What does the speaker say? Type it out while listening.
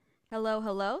Hello,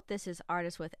 hello. This is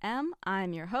Artist with M.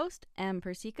 I'm your host, M.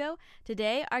 Persico.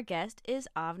 Today, our guest is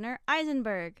Avner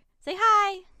Eisenberg. Say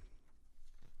hi.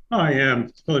 I am.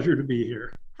 It's a pleasure to be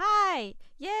here. Hi.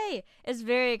 Yay. It's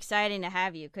very exciting to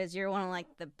have you because you're one of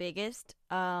the biggest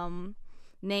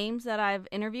names that I've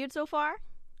interviewed so far.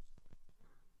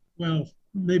 Well,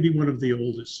 maybe one of the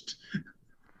oldest.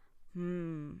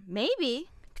 Maybe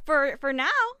for now.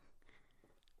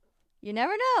 You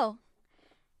never know.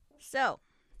 So,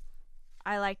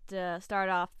 I like to start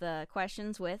off the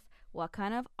questions with what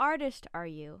kind of artist are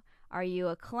you? Are you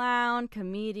a clown,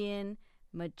 comedian,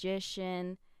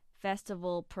 magician,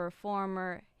 festival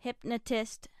performer,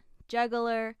 hypnotist,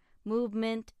 juggler,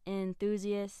 movement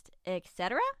enthusiast,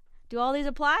 etc.? Do all these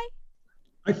apply?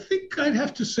 I think I'd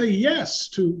have to say yes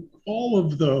to all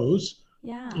of those,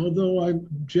 Yeah. although I'm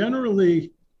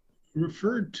generally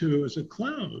referred to as a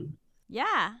clown.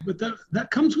 Yeah. But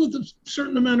that comes with a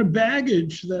certain amount of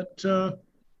baggage that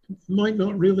might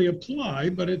not really apply.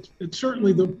 But it's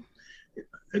certainly the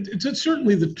Mm. it's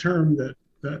certainly the term that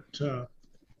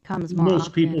Comes more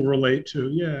most people often. relate to.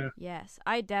 Yeah. Yes,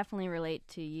 I definitely relate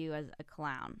to you as a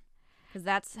clown because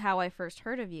that's how I first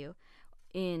heard of you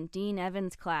in Dean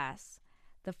Evans' class.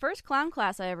 The first clown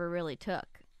class I ever really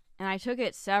took. And I took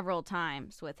it several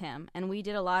times with him, and we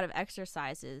did a lot of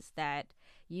exercises that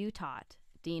you taught,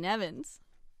 Dean Evans.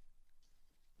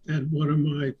 And one of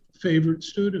my favorite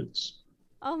students.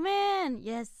 Oh man,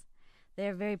 yes,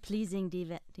 they're very pleasing,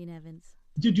 Dean Evans.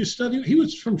 Did you study? He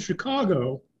was from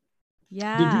Chicago. Did you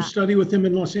Yeah, study with him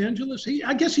in Los Angeles?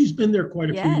 I guess he's been there quite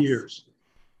a few yes, years.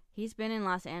 he's been in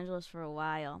Los Angeles for a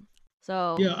while.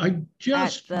 So Yeah, I at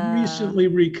just the recently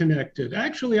reconnected.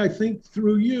 Actually, I think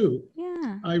through you,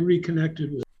 yeah, I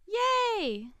reconnected with.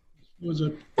 yay, It was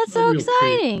that's a so real treat.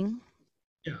 exciting.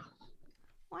 Yeah.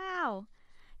 Wow.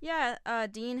 Yeah,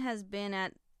 Dean has been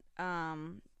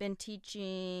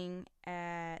teaching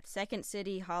at Second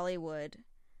City Hollywood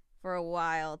for a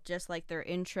while, just like their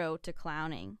intro to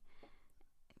clowning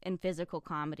and physical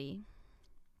comedy.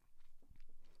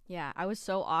 Yeah, I was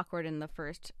so awkward in the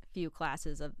first few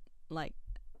classes of like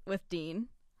with Dean.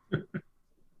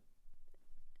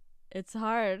 It's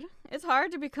hard. It's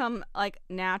hard to become like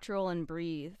natural and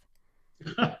breathe.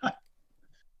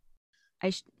 I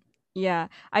sh- yeah,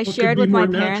 I What could shared be with my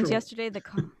more parents natural? yesterday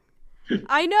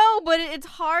I know, but it's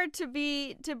hard to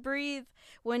breathe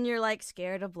when you're like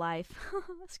scared of life,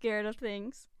 scared of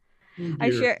things. Oh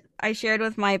dear. I shared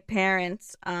with my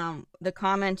parents the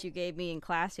comment you gave me in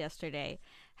class yesterday,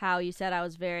 how you said I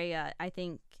was very I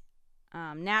think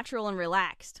natural and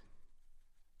relaxed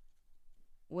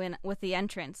when with the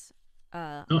entrance.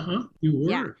 Uh Uh-huh. You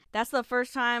yeah, were. that's the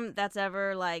first time that's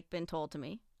ever like been told to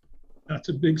me That's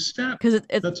a big step. cuz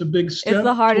That's a big it's the step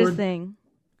hardest toward thing.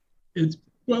 it's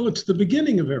well, it's the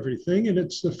beginning of everything, and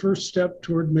it's the first step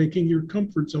toward making your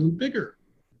comfort zone bigger.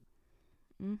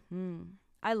 Mhm.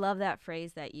 I love that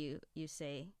phrase that you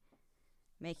say,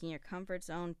 making your comfort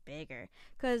zone bigger.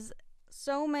 Because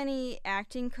so many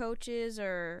acting coaches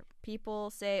or people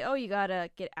say, oh, you gotta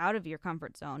get out of your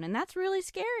comfort zone. And that's really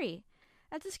scary.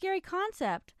 That's a scary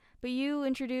concept. But you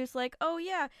introduce, like, oh,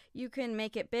 yeah, you can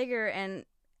make it bigger and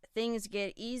things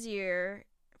get easier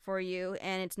for you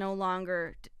and it's no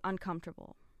longer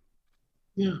uncomfortable.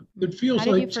 Yeah. It How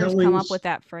did you first come up with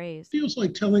that phrase? feels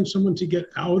like telling someone to get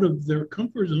out of their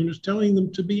comfort zone is telling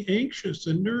them to be anxious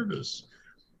and nervous.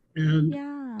 And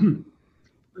Yeah.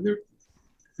 there,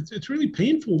 it's really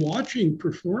painful watching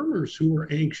performers who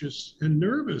are anxious and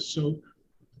nervous. So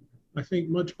I think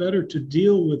much better to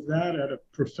deal with that at a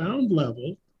profound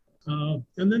level,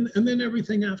 and then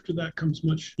everything after that comes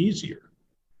much easier.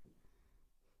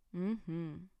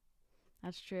 Mm-hmm.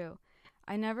 That's true.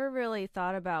 I never really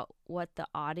thought about what the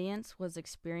audience was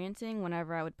experiencing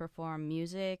whenever I would perform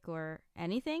music or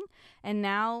anything. And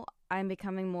now I'm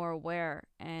becoming more aware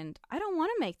and I don't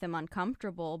want to make them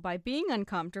uncomfortable by being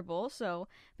uncomfortable. So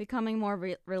becoming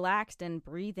more relaxed and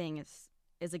breathing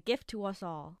is a gift to us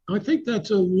all. I think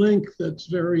that's a link that's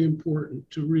very important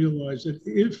to realize that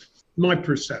if my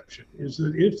perception is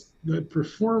that if the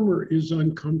performer is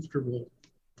uncomfortable,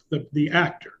 the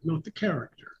actor, not the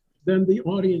character, then the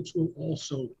audience will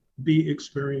also be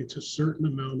experience a certain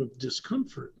amount of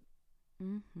discomfort.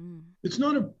 Mm-hmm. It's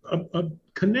not a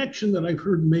connection that I've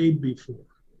heard made before.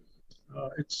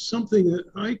 It's something that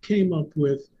I came up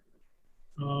with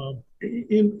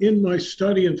in my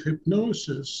study of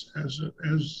hypnosis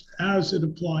as it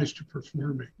applies to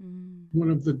performing. Mm. One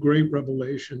of the great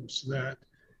revelations that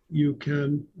you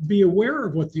can be aware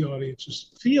of what the audience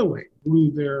is feeling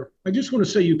through their. I just want to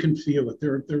say you can feel it.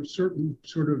 There are certain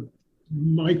sort of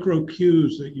micro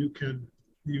cues that you can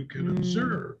you can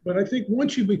observe. But I think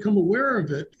once you become aware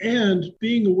of it and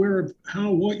being aware of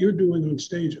how what you're doing on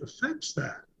stage affects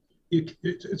that,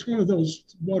 it's one of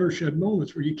those watershed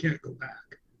moments where you can't go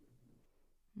back.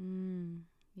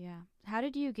 Yeah. How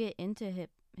did you get into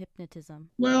hypnotism?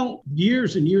 Well,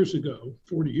 years and years ago,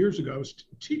 40 years ago, I was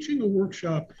teaching a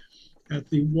workshop at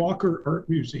the Walker Art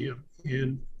Museum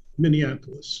in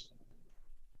Minneapolis.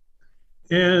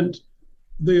 And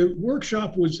the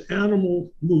workshop was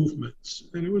animal movements.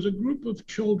 And it was a group of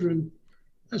children,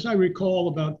 as I recall,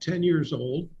 about 10 years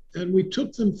old. And we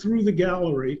took them through the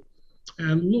gallery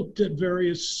and looked at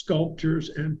various sculptures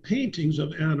and paintings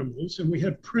of animals. And we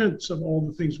had prints of all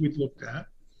the things we'd looked at.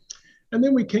 And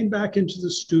then we came back into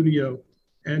the studio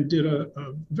and did a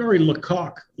very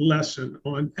Lecoq lesson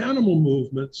on animal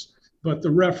movements, but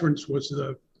the reference was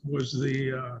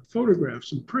the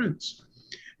photographs and prints.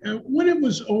 And when it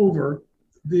was over,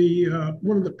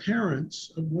 one of the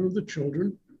parents of one of the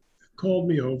children called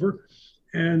me over,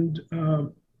 and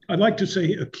I'd like to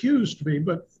say accused me,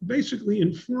 but basically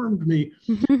informed me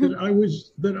that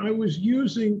I was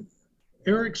using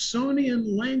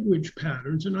Ericksonian language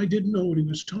patterns, and I didn't know what he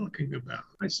was talking about.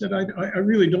 I said, I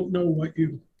really don't know what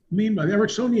you mean by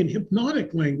Ericksonian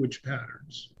hypnotic language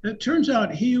patterns. It turns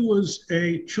out he was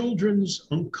a children's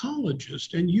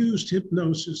oncologist and used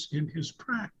hypnosis in his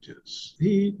practice.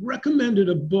 He recommended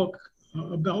a book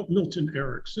about Milton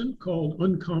Erickson called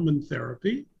Uncommon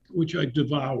Therapy, which I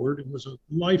devoured. It was a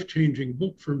life-changing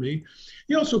book for me.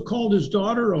 He also called his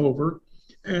daughter over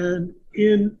and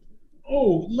in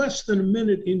less than a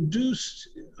minute induced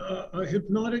a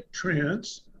hypnotic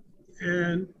trance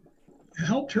and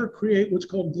helped her create what's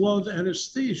called glove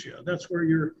anesthesia. That's where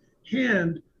your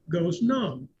hand goes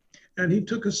numb. And he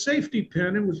took a safety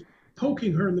pin and was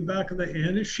poking her in the back of the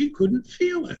hand and she couldn't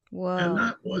feel it. Wow. And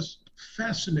that was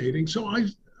fascinating. So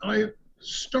I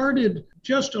started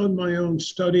just on my own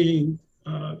studying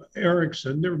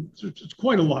Erickson. There's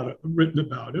quite a lot written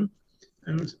about him,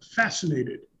 and I was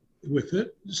fascinated with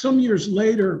it. Some years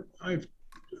later, I have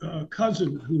a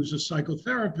cousin who's a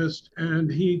psychotherapist,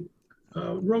 and he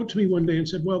wrote to me one day and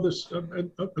said, well,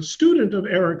 a student of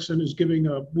Erickson is giving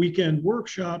a weekend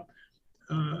workshop,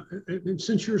 and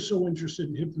since you're so interested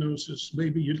in hypnosis,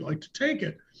 maybe you'd like to take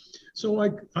it. So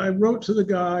I wrote to the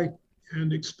guy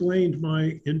and explained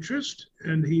my interest,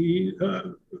 and he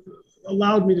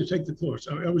allowed me to take the course.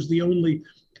 I was the only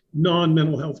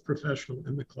non-mental health professional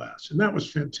in the class, and that was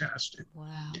fantastic.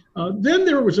 Wow. Then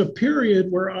there was a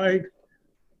period where I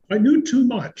knew too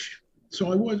much.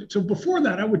 So before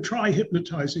that, I would try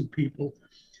hypnotizing people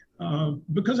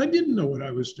because I didn't know what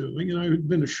I was doing, and I had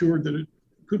been assured that it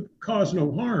could cause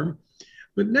no harm.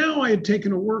 But now I had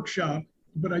taken a workshop,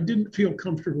 but I didn't feel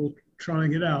comfortable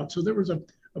trying it out. So there was a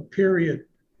period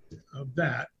of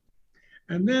that.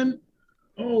 And then,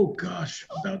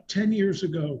 about 10 years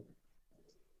ago,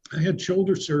 I had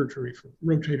shoulder surgery for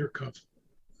rotator cuff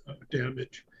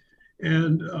damage,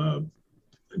 and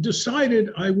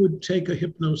decided I would take a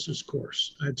hypnosis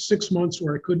course. I had 6 months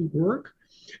where I couldn't work,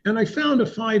 and I found a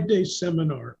 5-day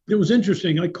seminar. It was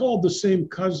interesting. I called the same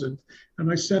cousin,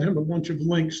 and I sent him a bunch of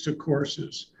links to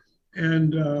courses.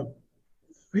 And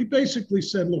he basically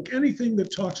said, look, anything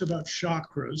that talks about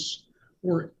chakras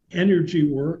or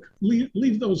energy work,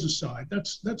 leave those aside.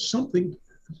 That's something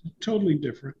totally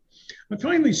different. I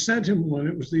finally sent him one.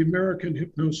 It was the American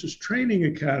Hypnosis Training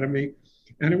Academy,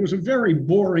 and it was a very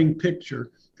boring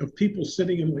picture of people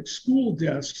sitting in like school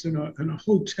desks in a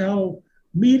hotel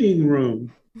meeting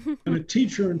room, and a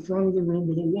teacher in front of the room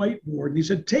with a whiteboard. And he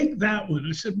said, take that one.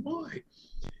 I said, why?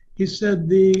 He said,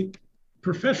 the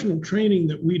professional training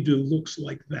that we do looks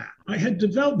like that. I had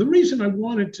developed, the reason I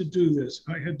wanted to do this,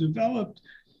 I had developed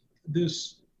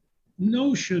this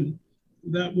notion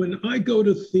that when I go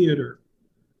to theater,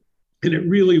 and it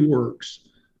really works,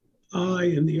 I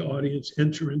and the audience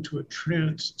enter into a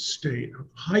trance state. I'm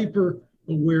hyper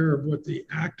aware of what the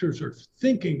actors are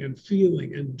thinking and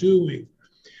feeling and doing,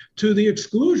 to the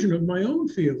exclusion of my own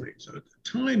feelings.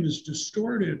 Time is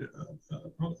distorted.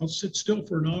 I'll sit still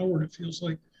for an hour and it feels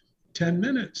like 10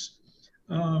 minutes.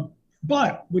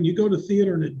 But when you go to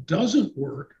theater and it doesn't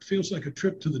work, it feels like a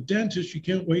trip to the dentist. You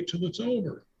can't wait till it's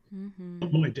over.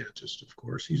 Mm-hmm. My dentist, of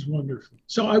course, he's wonderful.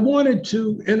 So I wanted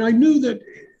to, and I knew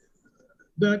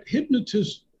that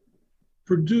hypnotists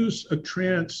produce a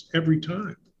trance every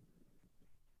time.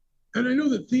 And I know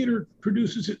that theater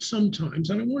produces it sometimes,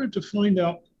 and I wanted to find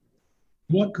out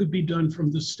what could be done from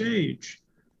the stage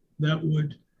that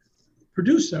would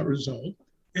produce that result.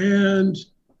 And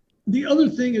the other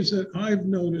thing is that I've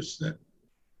noticed that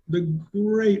the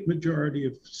great majority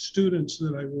of students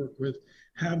that I work with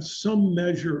have some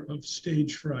measure of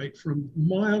stage fright, from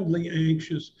mildly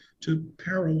anxious to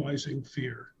paralyzing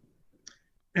fear.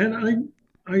 And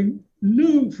I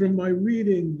knew from my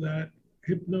reading that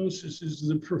hypnosis is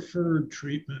the preferred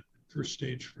treatment for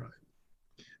stage fright.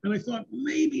 And I thought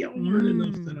maybe I'll learn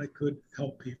enough that I could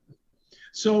help people.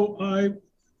 So I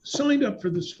signed up for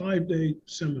this 5-day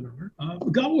seminar,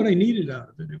 got what I needed out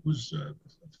of it. It was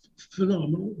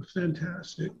phenomenal,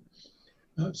 fantastic.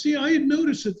 See, I had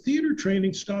noticed that theater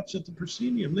training stops at the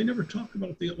proscenium. They never talk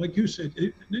about like you said,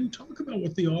 it didn't talk about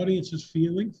what the audience is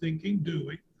feeling, thinking,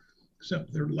 doing,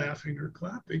 except they're laughing or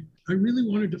clapping. I really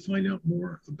wanted to find out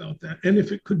more about that and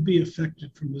if it could be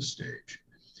affected from the stage.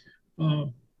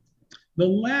 The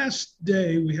last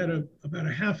day, we had about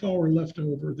a half hour left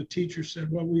over. The teacher said,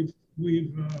 "Well, we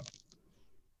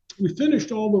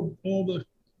finished all the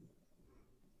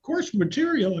course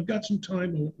material. I've got some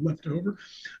time left over.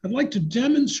 I'd like to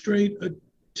demonstrate a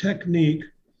technique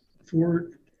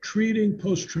for treating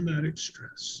post-traumatic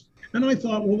stress." And I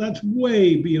thought, well, that's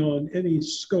way beyond any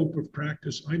scope of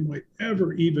practice I might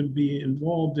ever even be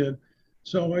involved in.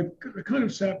 So I kind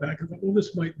of sat back and thought, well,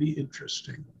 this might be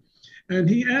interesting. And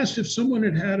he asked if someone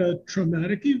had had a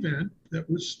traumatic event that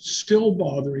was still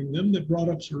bothering them, that brought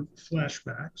up sort of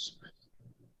flashbacks.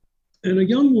 And a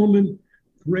young woman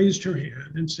raised her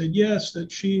hand and said, yes,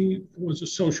 that she was a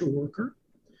social worker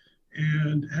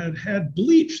and had had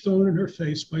bleach thrown in her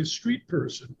face by a street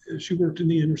person. She worked in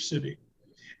the inner city.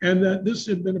 And that this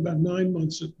had been about 9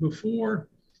 months before,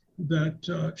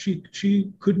 that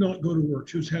she could not go to work.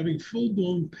 She was having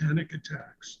full-blown panic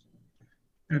attacks.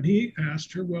 And he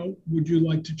asked her, well, would you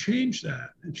like to change that?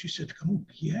 And she said, oh,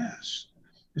 yes.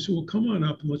 I said, well, come on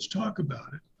up and let's talk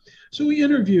about it. So we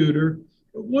interviewed her.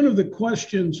 One of the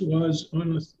questions was,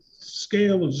 on a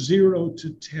scale of 0 to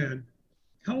 10,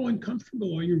 how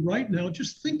uncomfortable are you right now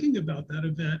just thinking about that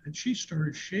event? And she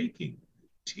started shaking,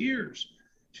 tears.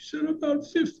 She said, about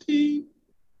 15.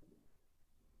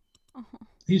 Uh-huh.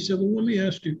 He said, well, let me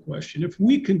ask you a question. If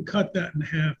we can cut that in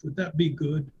half, would that be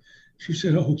good? She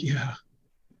said, oh, yeah.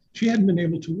 She hadn't been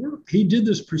able to work. He did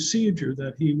this procedure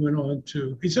that he went on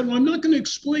to. He said, well, I'm not going to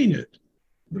explain it,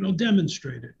 but I'll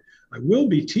demonstrate it. I will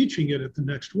be teaching it at the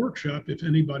next workshop if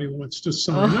anybody wants to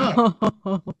sign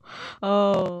up.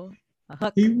 Oh.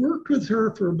 He worked with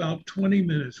her for about 20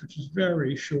 minutes, which is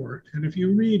very short. And if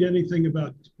you read anything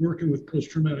about working with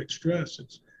post-traumatic stress,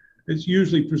 it's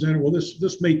usually presented, well,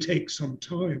 this may take some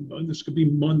time. This could be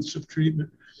months of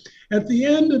treatment. At the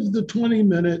end of the 20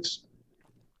 minutes,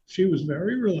 she was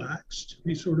very relaxed.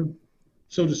 He sort of,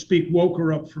 so to speak, woke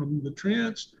her up from the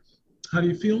trance. How do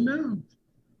you feel now?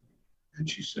 And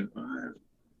she said,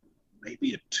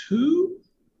 maybe a 2.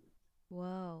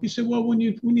 Wow. He said, well, when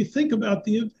you think about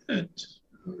the event,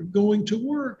 going to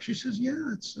work, she says,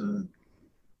 yeah, it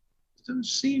doesn't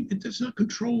seem, it's not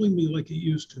controlling me like it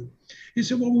used to. He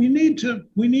said, well, we need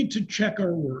to check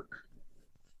our work.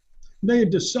 They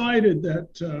had decided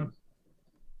that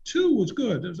 2 was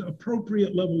good. There's an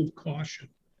appropriate level of caution.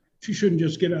 She shouldn't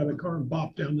just get out of the car and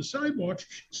bop down the sidewalk. She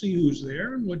should see who's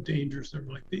there and what dangers there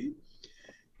might be.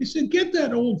 He said, get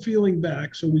that old feeling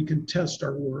back so we can test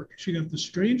our work. She got the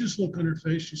strangest look on her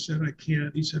face. She said, I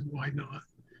can't. He said, why not?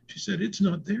 She said, it's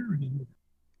not there anymore.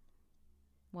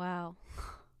 Wow.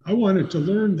 I wanted to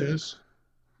learn this.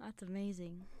 That's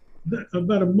amazing.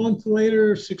 About a month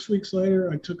later, 6 weeks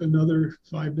later, I took another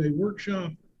 5-day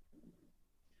workshop.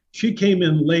 She came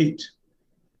in late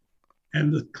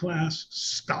and the class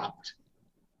stopped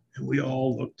and we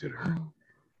all looked at her.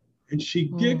 And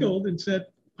she giggled and said,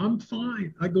 I'm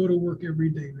fine. I go to work every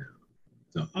day now.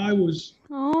 So I was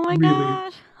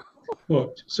really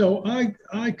hooked. So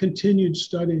I continued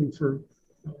studying for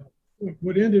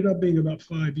what ended up being about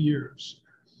 5 years.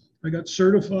 I got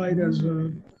certified as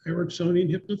an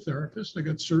Ericksonian hypnotherapist. I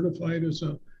got certified as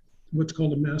what's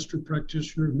called a master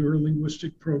practitioner of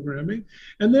neurolinguistic programming.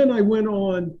 And then I went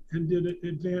on and did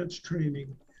advanced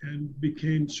training and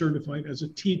became certified as a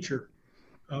teacher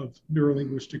of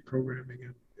neurolinguistic programming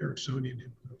and Ericksonian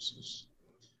hypnosis.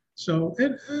 So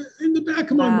in the back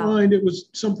of my mind, it was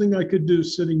something I could do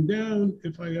sitting down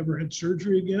if I ever had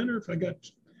surgery again, or if I got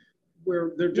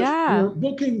where there just weren't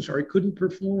bookings or I couldn't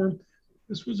perform.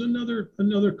 This was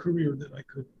another career that I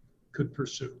could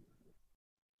pursue.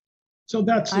 So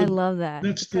I love that.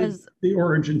 That's the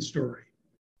origin story.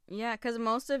 Yeah, because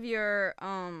most of your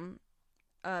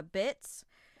bits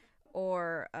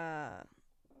or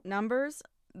numbers,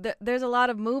 there's a lot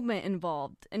of movement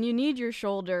involved, and you need your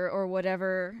shoulder or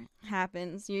whatever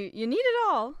happens. You need it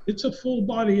all. It's a full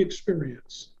body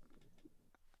experience.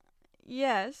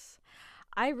 Yes.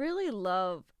 I really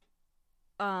love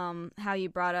how you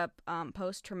brought up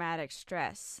post-traumatic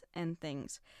stress and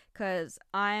things, because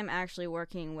I'm actually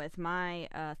working with my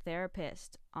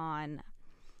therapist on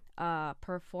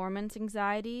performance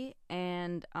anxiety,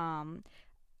 and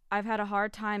I've had a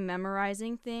hard time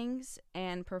memorizing things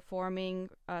and performing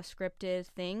scripted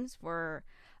things for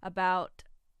about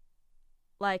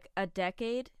like a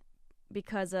decade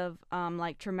because of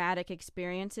like traumatic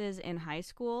experiences in high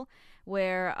school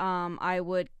where I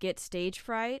would get stage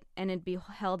fright and it'd be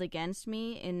held against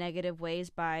me in negative ways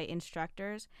by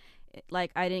instructors.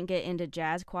 Like I didn't get into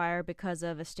jazz choir because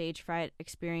of a stage fright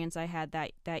experience I had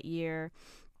that year,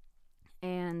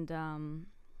 and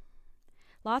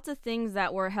lots of things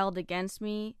that were held against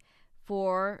me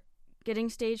for getting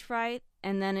stage fright,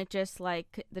 and then it just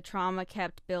like the trauma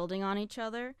kept building on each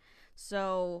other.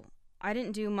 So I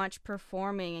didn't do much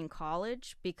performing in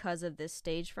college because of this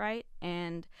stage fright,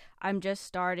 and I'm just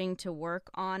starting to work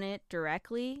on it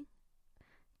directly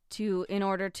in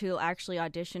order to actually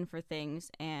audition for things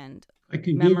and I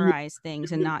can memorize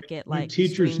things and not get my like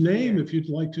teacher's name fear. if you'd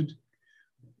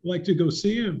like to go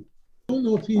see him. I don't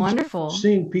know if he's Wonderful.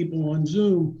 seeing people on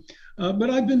Zoom, but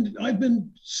I've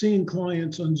been seeing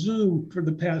clients on Zoom for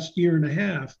the past year and a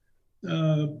half.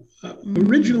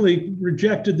 Originally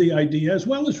rejected the idea, as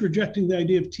well as rejecting the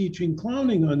idea of teaching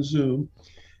clowning on Zoom,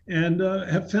 and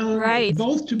have found Right.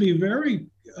 both to be very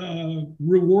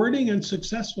rewarding and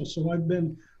successful. So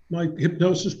my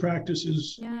hypnosis practice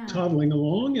is toddling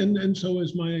along, and so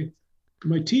is my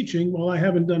teaching. Well, I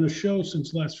haven't done a show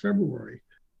since last February.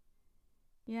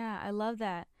 Yeah, I love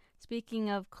that. Speaking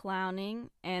of clowning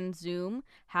and Zoom,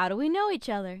 how do we know each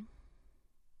other?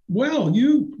 Well,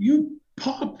 you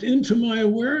popped into my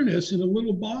awareness in a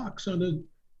little box on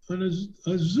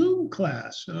a Zoom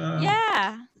class.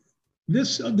 Yeah.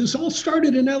 This all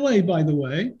started in LA, by the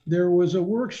way. There was a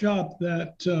workshop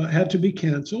that had to be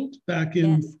canceled back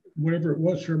in whatever it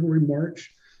was, February,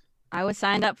 March. I was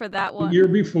signed up for that one. The year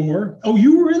before. Oh,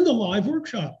 you were in the live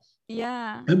workshop.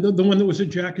 Yeah. And the one that was at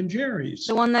Jack and Jerry's.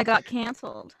 The one that got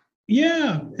canceled.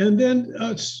 Yeah. And then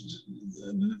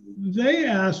they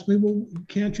asked me, well,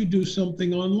 can't you do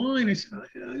something online? I said,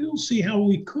 I don't see how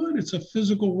we could. It's a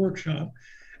physical workshop.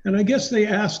 And I guess they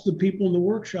asked the people in the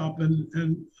workshop, and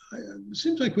it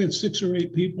seems like we had 6 or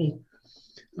 8 people.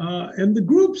 And the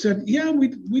group said, yeah,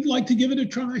 we'd like to give it a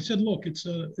try. I said, look, it's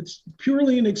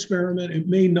purely an experiment. It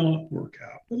may not work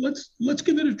out, but let's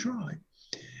give it a try.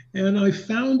 And I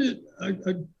found it,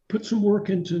 I put some work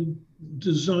into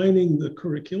designing the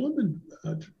curriculum,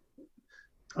 and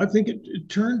I think it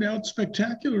turned out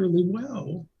spectacularly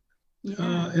well.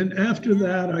 Yeah. And after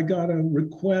that, I got a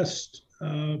request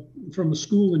from a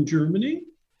school in Germany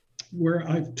where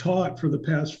I've taught for the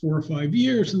past 4 or 5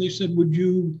 years. And they said,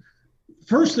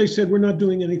 first they said, we're not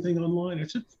doing anything online. I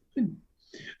said, fine.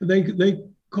 They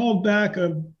called back,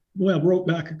 wrote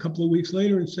back a couple of weeks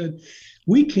later and said,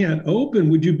 we can't open.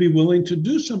 Would you be willing to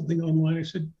do something online? I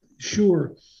said,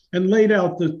 sure. And laid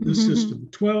out the system,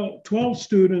 12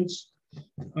 students,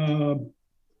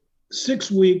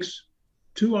 6 weeks,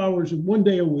 2 hours, 1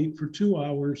 day a week for 2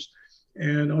 hours.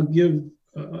 And I'll give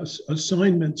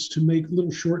assignments to make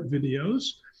little short videos.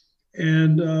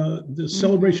 And the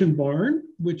Celebration Barn,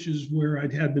 which is where I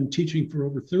had been teaching for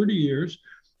over 30 years,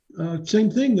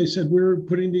 same thing. They said, we're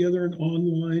putting together an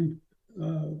online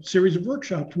series of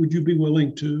workshops. Would you be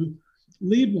willing to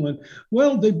lead one?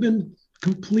 Well, they've been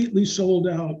completely sold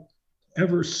out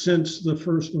ever since the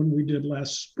first one we did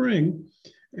last spring.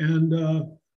 And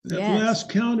at last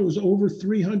count, it was over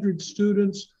 300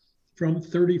 students from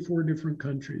 34 different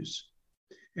countries.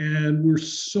 And we're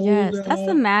sold out. Yes, that's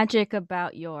the magic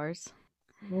about yours.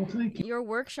 Well, thank you. Your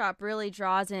workshop really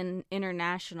draws in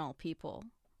international people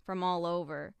from all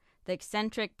over. The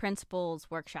Eccentric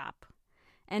Principals Workshop.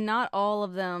 And not all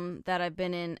of them that I've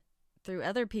been in through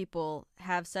other people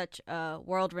have such a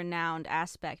world-renowned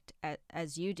aspect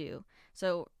as you do.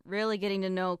 So really getting to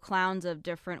know clowns of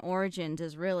different origins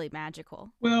is really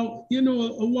magical. Well, a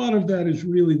lot of that is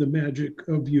really the magic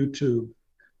of YouTube.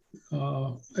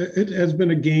 It has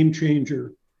been a game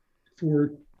changer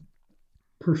for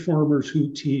performers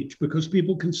who teach because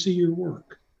people can see your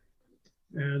work.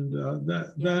 And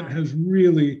that has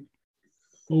really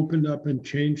opened up and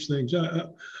changed things.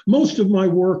 Most of my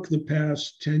work the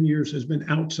past 10 years has been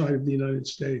outside of the United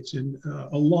States, and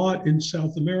a lot in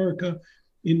South America,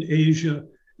 in Asia,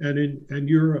 and in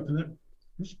Europe. And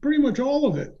that's pretty much all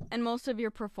of it. And most of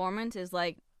your performance is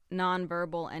like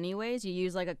nonverbal anyways. You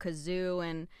use like a kazoo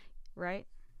and, right?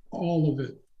 All of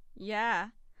it. Yeah.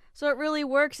 So it really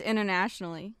works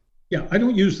internationally. Yeah, I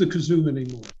don't use the kazoo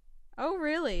anymore. Oh,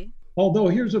 really? Although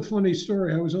here's a funny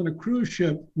story. I was on a cruise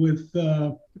ship with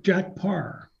Jack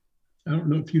Parr. I don't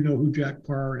know if you know who Jack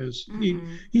Parr is.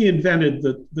 Mm-mm. He invented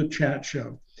the chat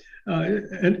show,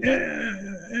 and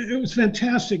it was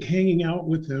fantastic hanging out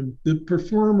with him. The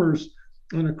performers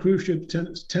on a cruise ship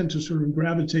tend to sort of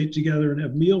gravitate together and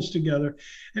have meals together.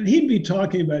 And he'd be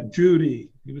talking about Judy.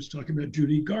 He was talking about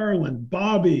Judy Garland,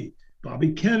 Bobby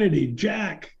Kennedy,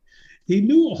 Jack. He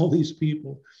knew all these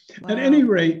people. At any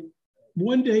Wow. rate,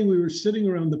 one day we were sitting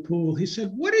around the pool. He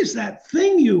said, "What is that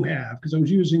thing you have?" Because I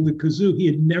was using the kazoo. He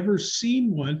had never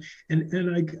seen one.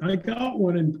 And I got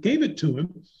one and gave it to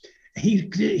him. He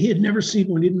had never seen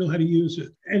one, he didn't know how to use it.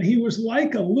 And he was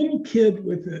like a little kid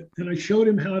with it. And I showed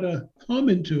him how to hum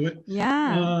into it.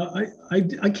 Yeah.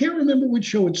 I can't remember which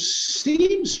show. It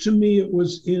seems to me it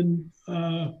was in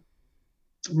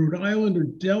Rhode Island or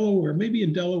Delaware, maybe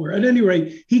in Delaware. At any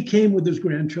rate, he came with his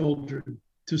grandchildren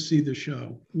to see the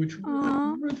show, which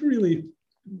Aw. really,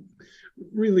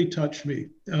 really touched me.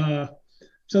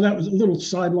 So that was a little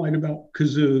sideline about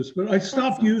kazoos, but I That's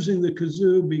stopped using the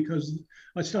kazoo because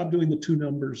I stopped doing the two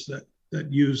numbers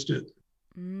that used it,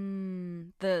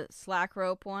 the slack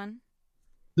rope one.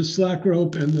 the slack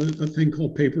rope and the thing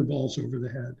called paper balls over the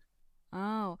head.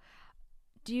 Oh,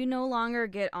 do you no longer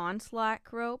get on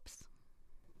slack ropes?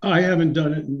 I haven't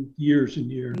done it in years and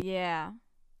years. Yeah.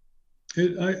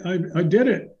 I did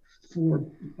it for,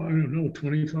 I don't know,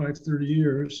 25, 30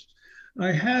 years.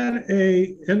 I had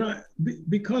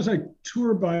because I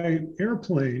tour by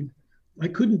airplane, I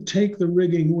couldn't take the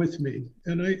rigging with me.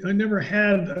 And I never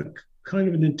had a kind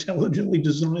of an intelligently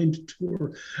designed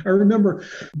tour. I remember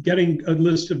getting a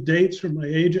list of dates from my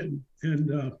agent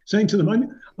and saying to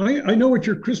them, I know what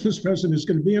your Christmas present is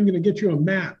going to be. I'm going to get you a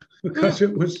map because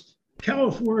it was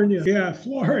California, yeah,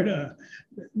 Florida,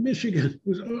 Michigan,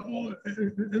 was all,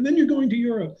 and then you're going to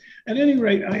Europe. At any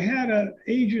rate, I had an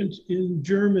agent in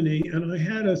Germany, and I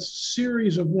had a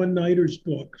series of one-nighters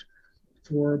booked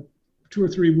for 2 or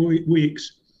 3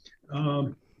 weeks,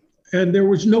 and there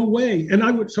was no way. And I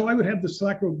would have the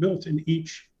slack rope built in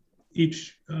each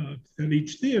at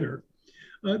each theater.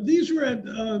 These were at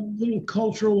little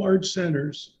cultural arts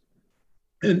centers,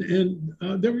 and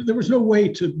there was no way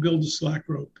to build a slack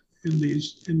rope in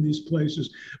these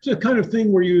places. It's the kind of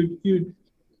thing where you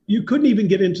couldn't even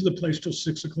get into the place till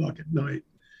 6 o'clock at night.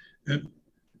 And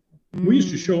we used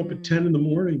to show up at 10 in the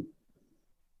morning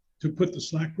to put the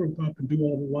slack rope up and do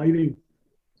all the lighting.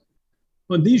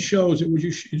 On these shows, it was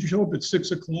you show up at 6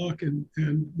 o'clock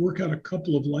and work out a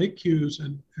couple of light cues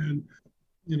and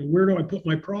where do I put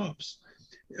my props?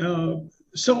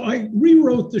 So I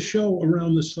rewrote the show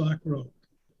around the slack rope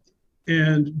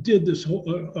and did this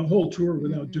a whole tour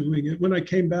without doing it. When I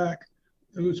came back,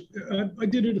 I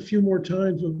did it a few more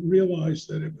times and realized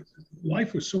that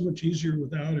life was so much easier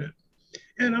without it.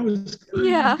 And I was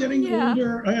getting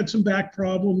older. I had some back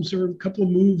problems. There were a couple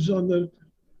of moves on the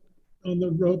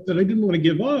rope that I didn't want to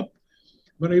give up,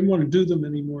 but I didn't want to do them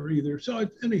anymore either. So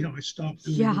anyhow, I stopped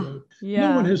doing the rope.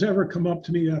 No one has ever come up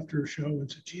to me after a show and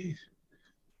said, "Gee,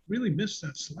 really missed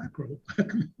that slack rope."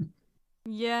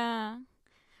 Yeah.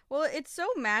 Well, it's so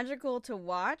magical to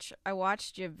watch. I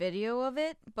watched your video of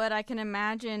it, but I can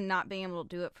imagine not being able to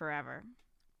do it forever.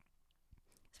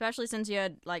 Especially since you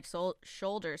had like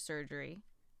shoulder surgery.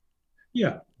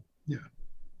 Yeah.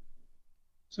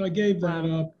 So I gave that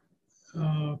up.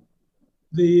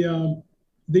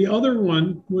 The other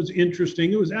one was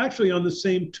interesting. It was actually on the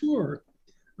same tour.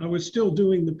 I was still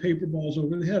doing the paper balls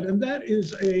over the head. And that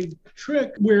is a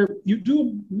trick where you do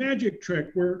a magic trick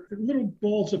where little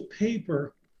balls of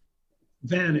paper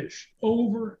vanish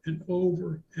over and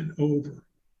over and over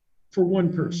for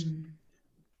one person.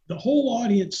 The whole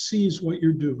audience sees what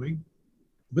you're doing,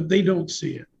 but they don't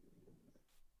see it.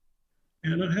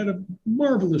 And I had a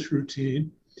marvelous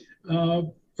routine.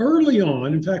 Early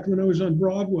on, in fact, when I was on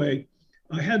Broadway,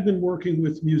 I had been working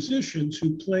with musicians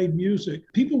who played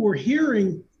music. People were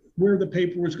hearing where the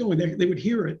paper was going. They would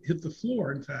hear it hit the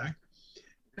floor, in fact.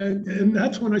 And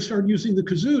that's when I started using the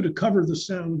kazoo to cover the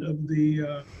sound of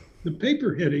the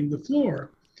paper hitting the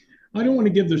floor. I don't want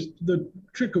to give the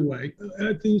trick away.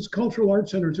 At these cultural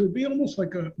arts centers, it would be almost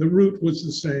like the route was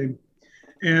the same.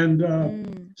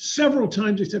 And several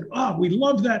times they said, we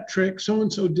love that trick.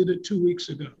 So-and-so did it 2 weeks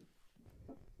ago.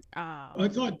 Oh. I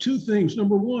thought two things.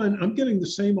 Number one, I'm getting the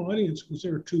same audience was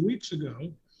there 2 weeks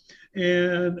ago.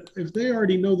 And if they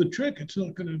already know the trick, it's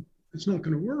not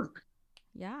gonna work.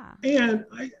 Yeah. And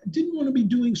I didn't want to be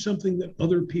doing something that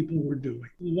other people were doing,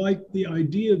 like the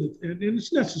idea that, and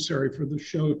it's necessary for the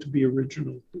show to be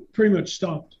original. Pretty much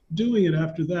stopped doing it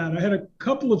after that. I had a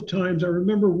couple of times, I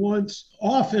remember once,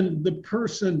 often the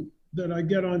person that I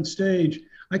get on stage,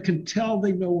 I can tell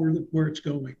they know where it's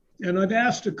going. And I've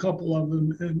asked a couple of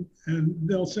them, and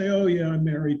they'll say, "Oh yeah, I'm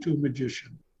married to a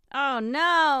magician." Oh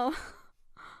no.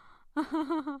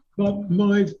 But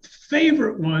my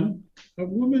favorite one, a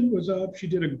woman was up. She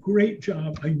did a great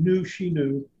job. I knew she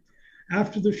knew.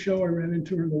 After the show, I ran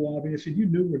into her in the lobby. I said, "You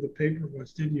knew where the paper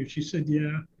was, didn't you?" She said,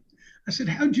 "Yeah." I said,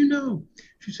 "How'd you know?"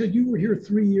 She said, "You were here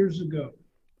 3 years ago.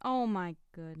 Oh my You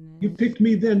goodness. picked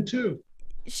me then too."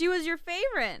 She was your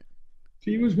favorite.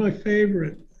 She was my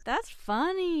favorite. That's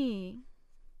funny.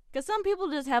 Because some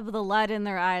people just have the light in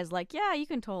their eyes, like, yeah, you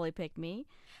can totally pick me.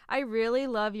 I really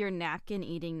love your napkin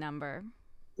eating number.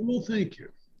 Well, thank you.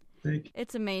 Thank you.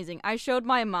 It's amazing. I showed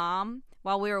my mom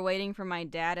while we were waiting for my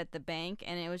dad at the bank,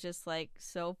 and it was just like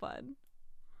so fun.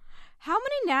 How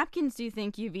many napkins do you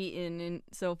think you've eaten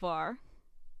so far?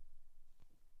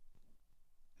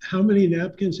 How many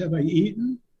napkins have I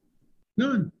eaten?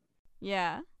 None.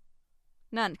 Yeah,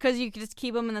 none. Because you just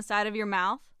keep them in the side of your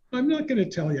mouth. I'm not going to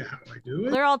tell you how I do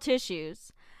it. They're all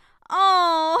tissues.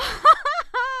 Oh,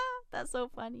 that's so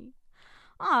funny.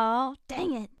 Oh,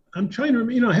 dang it. I'm trying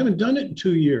to, I haven't done it in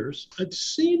 2 years. It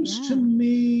seems to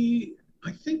me,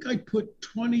 I think I put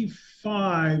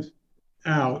 25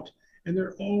 out, and there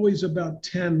are always about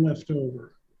 10 left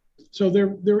over. So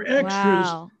they're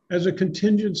extras as a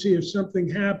contingency if something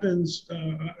happens.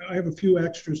 I have a few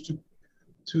extras to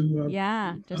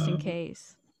just in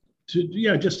case.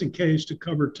 Just in case, to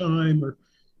cover time or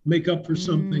make up for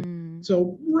something.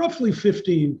 So roughly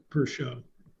 15 per show.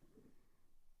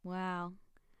 Wow.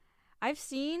 I've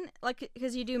seen, like,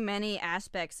 because you do many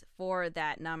aspects for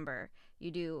that number.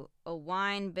 You do a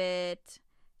wine bit,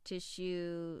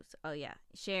 tissues,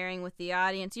 sharing with the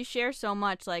audience. You share so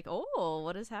much, like, oh,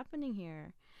 what is happening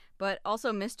here? But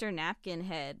also Mr. Napkin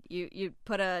Head. You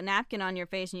put a napkin on your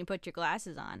face and you put your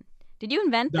glasses on. Did you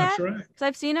invent that? That's right. Because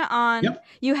I've seen it on... Yep.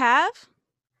 You have?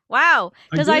 Wow.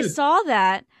 Because I saw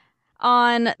that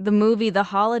on the movie The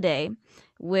Holiday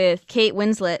with Kate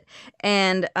Winslet,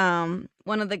 and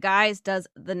one of the guys does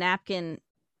the napkin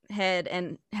head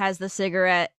and has the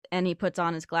cigarette, and he puts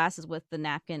on his glasses with the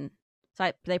napkin.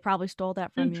 So they probably stole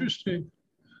that from Interesting.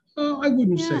 I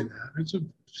wouldn't say that. It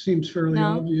seems fairly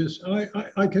obvious.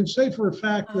 I can say for a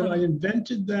fact that I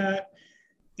invented that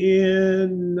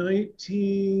in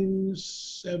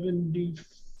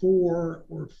 1974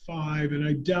 or 5, and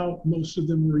I doubt most of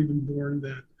them were even born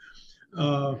then.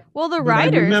 Well, the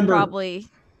writers probably.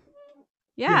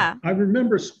 Yeah. I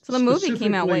remember. So the movie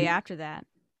came out way after that.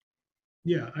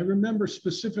 Yeah, I remember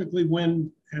specifically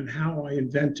when and how I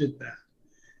invented that.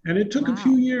 And it took a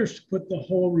few years to put the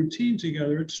whole routine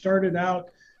together. It started out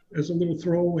as a little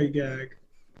throwaway gag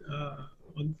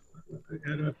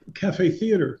at a cafe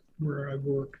theater where I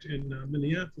worked in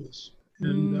Minneapolis.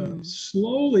 And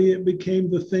slowly it became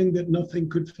the thing that nothing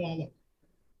could follow.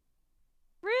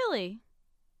 Really?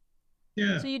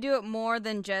 Yeah. So you do it more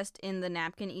than just in the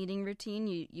napkin eating routine?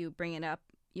 You bring it up,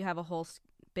 you have a whole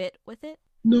bit with it?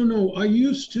 No. I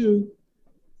used to,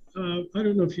 I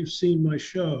don't know if you've seen my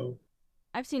show.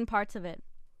 I've seen parts of it.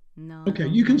 No. Okay,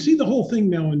 you can see the whole thing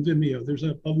now on Vimeo. There's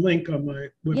a link on my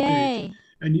webpage. Yay.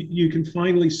 And you can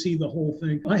finally see the whole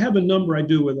thing. I have a number I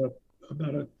do with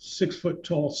about a 6-foot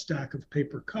tall stack of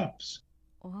paper cups.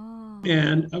 Oh.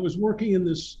 And I was working in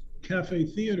this cafe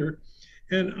theater,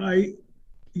 and I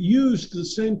used the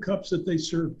same cups that they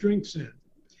serve drinks in.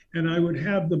 And I would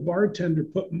have the bartender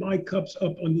put my cups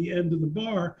up on the end of the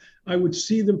bar. I would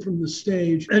see them from the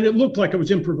stage, and it looked like I was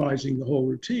improvising the whole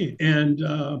routine. And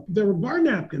there were bar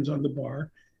napkins on the bar.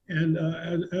 And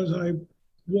as I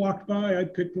walked by, I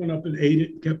picked one up and ate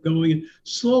it, and kept going, and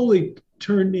slowly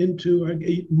turned into, I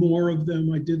ate more of them.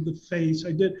 I did the face.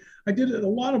 I did a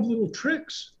lot of little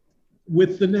tricks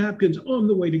with the napkins on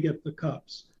the way to get the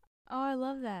cups. Oh, I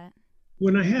love that.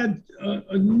 When I had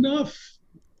enough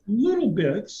little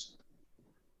bits,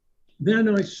 then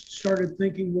I started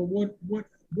thinking, well, what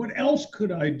else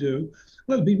could I do?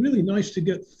 Well, it'd be really nice to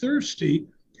get thirsty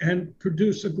and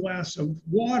produce a glass of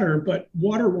water, but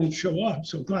water won't show up,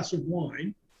 so a glass of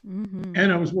wine. Mm-hmm.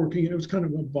 And I was working, it was kind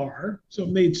of a bar, so it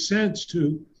made sense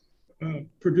to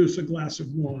produce a glass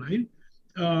of wine.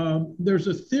 There's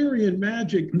a theory in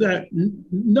magic that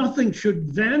nothing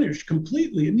should vanish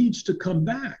completely. It needs to come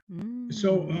back.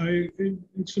 So I, in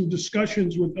some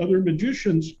discussions with other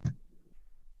magicians,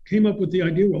 came up with the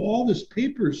idea, well, all this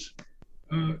paper's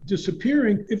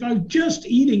disappearing. If I was just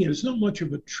eating it, it's not much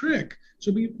of a trick.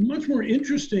 So it'd be much more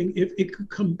interesting if it could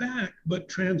come back, but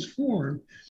transform.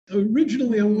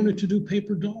 Originally, I wanted to do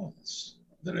paper dolls,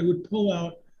 that I would pull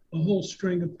out a whole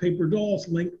string of paper dolls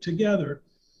linked together.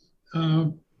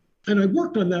 And I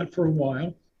worked on that for a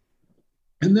while.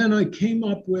 And And then I came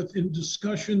up with, in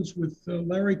discussions with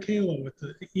Larry Kalo at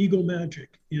the Eagle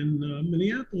Magic in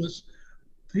Minneapolis,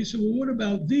 he said, well, what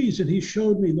about these? And he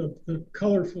showed me the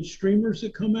colorful streamers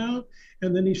that come out.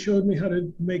 And then he showed me how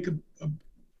to make a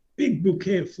big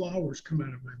bouquet of flowers come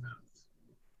out of my mouth.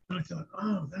 And I thought,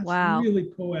 oh, that's Wow.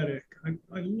 really poetic. I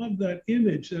love that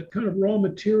image. That kind of raw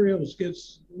materials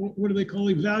gets, what do they call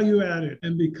it? Value added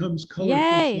and becomes colorful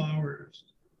Yay. flowers.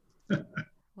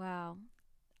 Wow.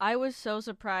 I was so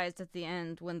surprised at the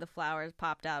end when the flowers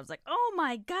popped out. I was like, oh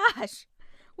my gosh,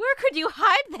 where could you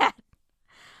hide that?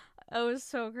 It was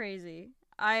so crazy.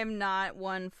 I am not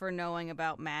one for knowing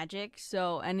about magic,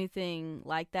 so anything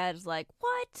like that is like,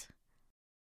 what?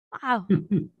 Wow.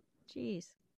 Jeez.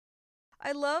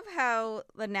 I love how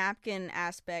the napkin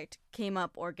aspect came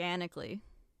up organically.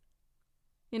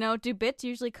 You know, do bits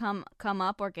usually come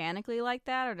up organically like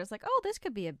that, or just like, oh, this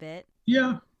could be a bit?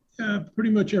 Yeah, pretty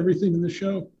much everything in the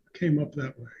show came up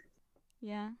that way.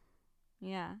 Yeah.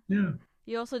 Yeah. Yeah.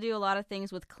 You also do a lot of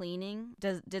things with cleaning.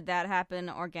 Did that happen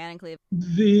organically?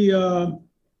 The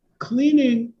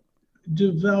cleaning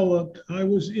developed. I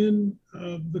was in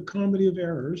the Comedy of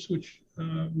Errors, which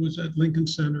was at Lincoln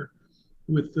Center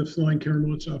with the Flying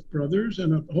Karamazov brothers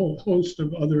and a whole host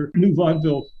of other new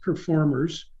vaudeville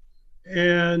performers.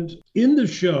 And in the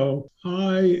show,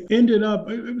 I ended up,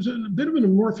 it was a bit of an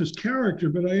amorphous character,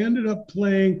 but I ended up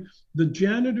playing the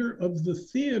janitor of the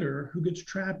theater who gets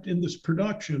trapped in this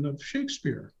production of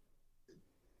Shakespeare.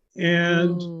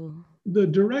 And Ooh. the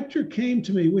director came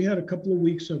to me. We had a couple of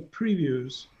weeks of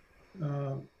previews.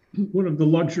 One of the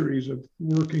luxuries of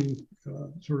working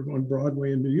sort of on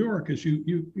Broadway in New York is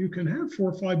you can have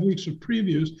 4 or 5 weeks of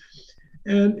previews.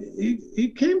 And he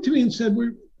came to me and said,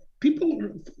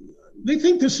 they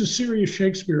think this is serious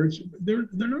Shakespeare. They're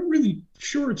not really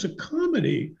sure it's a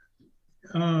comedy.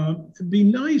 It'd be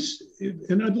nice,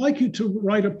 and I'd like you to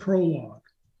write a prologue.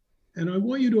 And I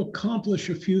want you to accomplish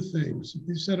a few things.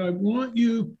 He said, I want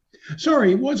you,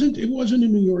 sorry, it wasn't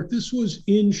in New York. This was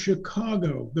in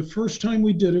Chicago. The first time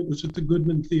we did it was at the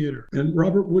Goodman Theater. And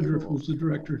Robert Woodruff, who was the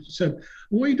director, said, I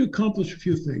want you to accomplish a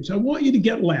few things. I want you to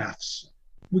get laughs.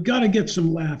 We got to get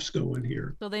some laughs going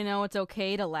here. So they know it's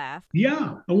okay to laugh.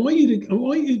 Yeah, I want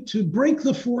you to break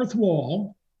the fourth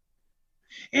wall,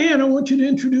 and I want you to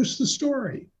introduce the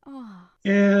story. Oh.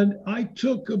 And I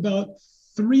took about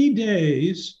 3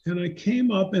 days, and I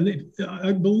came up, and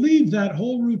I believe that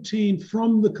whole routine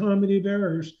from the Comedy of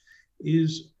Errors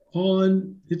is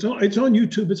on. It's on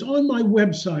YouTube. It's on my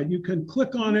website. You can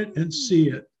click on it and see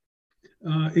it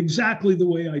exactly the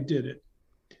way I did it.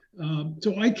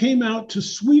 So I came out to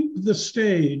sweep the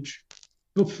stage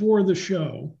before the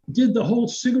show, did the whole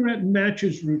cigarette and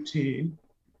matches routine,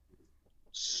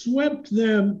 swept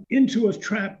them into a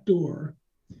trap door.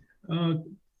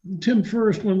 Tim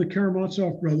First, one of the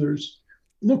Karamazov brothers,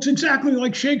 looks exactly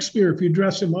like Shakespeare if you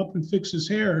dress him up and fix his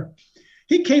hair.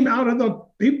 He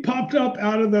popped up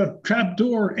out of the trap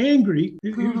door angry.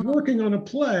 He was working on a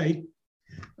play.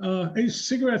 His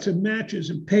cigarettes and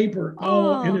matches and paper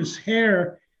all in his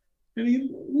hair. And he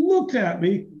looked at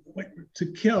me like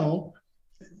to kill,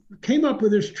 came up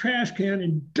with his trash can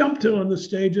and dumped it on the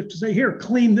stage to say, here,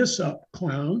 clean this up,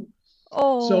 clown.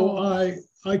 Oh. So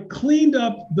I cleaned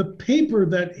up the paper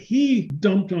that he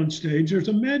dumped on stage. There's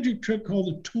a magic trick called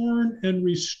the torn and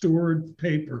restored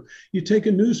paper. You take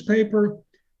a newspaper,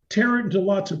 tear it into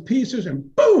lots of pieces,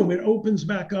 and boom, it opens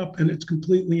back up and it's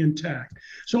completely intact.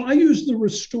 So I used the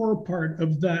restore part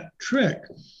of that trick.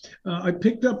 I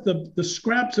picked up the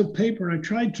scraps of paper and I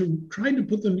tried to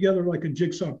put them together like a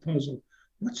jigsaw puzzle.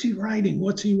 What's he writing?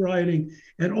 What's he writing?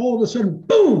 And all of a sudden,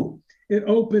 boom, it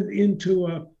opened into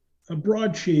a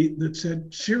broadsheet that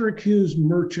said Syracuse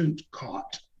Merchant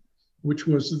Caught, which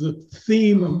was the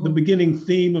theme of the beginning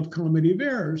theme of Comedy of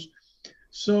Errors.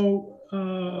 So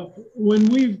when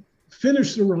we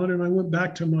finished the run and I went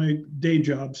back to my day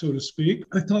job, so to speak,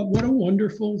 I thought, what a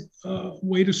wonderful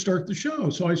way to start the show.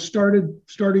 So I starting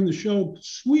the show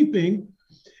sweeping,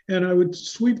 and I would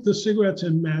sweep the cigarettes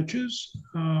and matches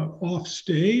off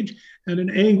stage, and an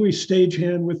angry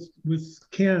stagehand with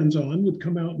cans on would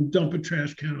come out and dump a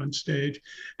trash can on stage.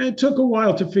 And it took a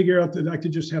while to figure out that I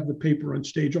could just have the paper on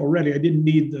stage already. I didn't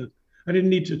need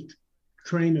to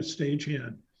train a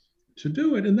stagehand to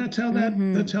do it. And that's how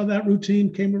that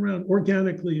routine came around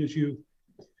organically, as you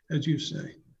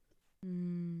say.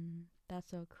 That's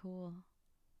so cool.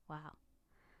 Wow.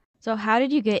 So how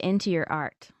did you get into your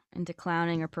art, into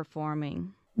clowning or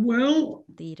performing? Well,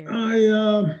 Theater.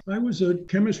 I was a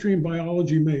chemistry and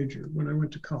biology major when I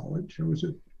went to college. I was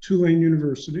at Tulane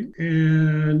University,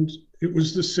 and it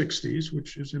was the 60s,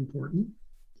 which is important.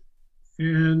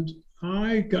 And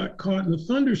I got caught in a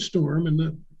thunderstorm, and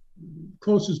the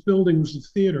closest building was the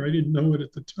theater. I didn't know it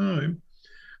at the time.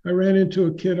 I ran into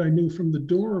a kid I knew from the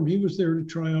dorm. He was there to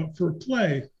try out for a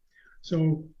play.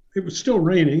 So it was still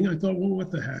raining. I thought, well,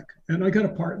 what the heck? And I got a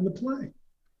part in the play.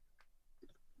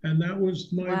 And that was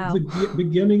Wow. the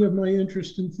beginning of my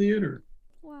interest in theater.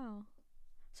 Wow.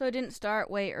 So it didn't start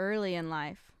way early in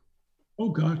life. Oh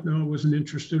God, no, I wasn't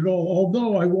interested at all.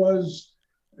 Although I was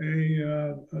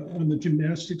on the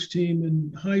gymnastics team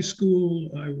in high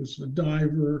school. I was a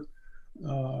diver.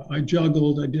 I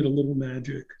juggled. I did a little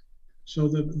magic. So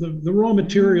the raw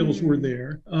materials were Mm.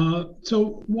 there.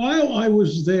 So while I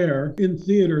was there in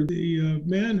theater, the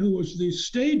man who was the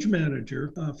stage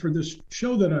manager for this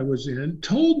show that I was in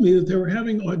told me that they were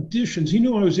having auditions. He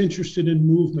knew I was interested in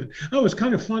movement. Oh, it was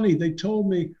kind of funny. They told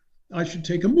me I should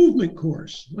take a movement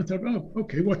course. I thought, oh,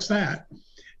 okay, what's that?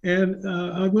 And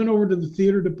I went over to the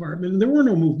theater department, and there were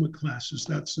no movement classes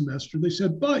that semester. They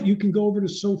said, but you can go over to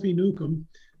Sophie Newcomb,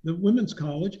 the women's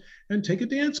college, and take a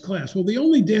dance class. Well, the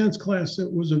only dance class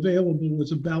that was available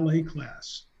was a ballet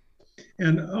class.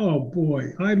 And oh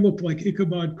boy, I looked like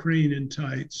Ichabod Crane in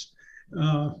tights.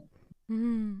 Uh,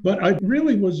 Mm. but I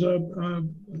really was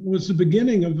the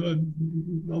beginning of a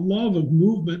love of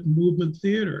movement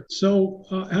theater. So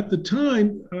at the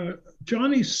time,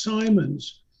 Johnny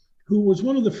Simons, who was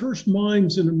one of the first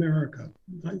mimes in America,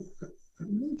 I,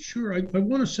 I'm not sure. I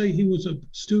want to say he was a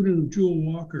student of Jewel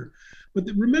Walker, but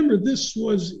remember this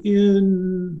was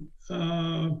in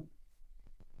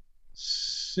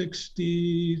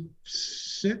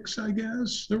 66, I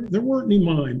guess. There weren't any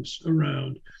mimes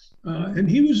around. And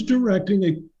he was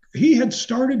directing he had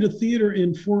started a theater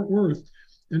in Fort Worth,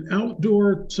 an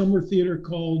outdoor summer theater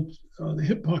called the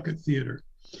Hip Pocket Theater.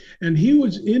 And he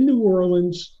was in New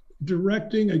Orleans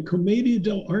directing a Commedia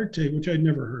dell'arte, which I'd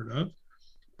never heard of,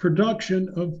 production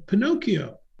of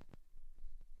Pinocchio.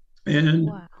 And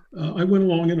Wow. I went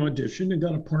along and auditioned and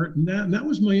got a part in that. And that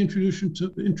was my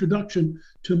introduction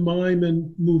to mime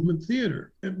and movement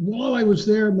theater. And while I was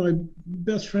there, my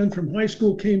best friend from high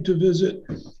school came to visit.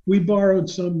 We borrowed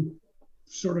some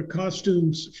sort of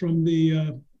costumes from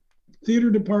the theater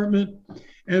department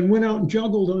and went out and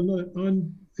juggled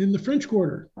in the French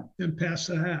Quarter and passed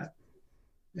the hat.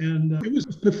 And it was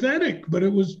pathetic, but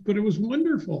it was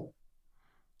wonderful.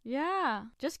 Yeah.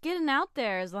 Just getting out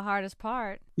there is the hardest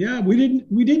part. Yeah, we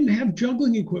didn't have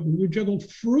juggling equipment. We juggled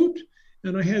fruit,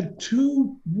 and I had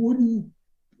two wooden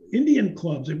Indian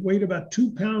clubs that weighed about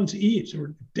 2 pounds each. They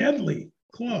were deadly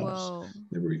clubs. Whoa.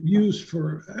 They were used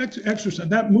for exercise.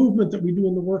 That movement that we do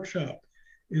in the workshop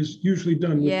is usually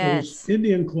done with those Yes.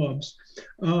 Indian clubs.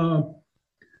 Uh,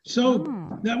 so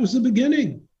Oh. that was the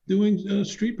beginning, doing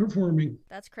street performing.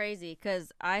 That's crazy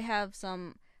because I have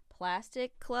some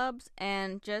plastic clubs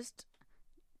and just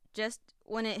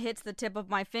when it hits the tip of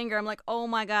my finger, I'm like, oh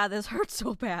my god, this hurts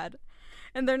so bad.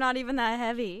 And they're not even that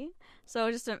heavy.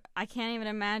 So I can't even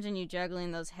imagine you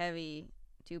juggling those heavy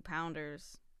 2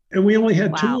 pounders. And we only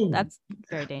had Wow, two of them. that's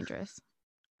very dangerous.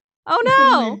 Oh We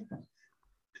no, only,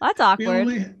 that's we awkward.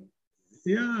 only,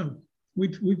 yeah.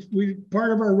 We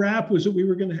part of our rap was that we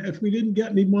were going to, if we didn't get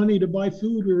any money to buy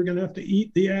food, we were going to have to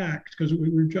eat the act because we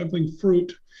were juggling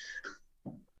fruit.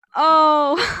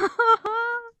 Oh,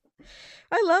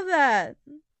 I love that.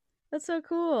 That's so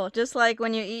cool. Just like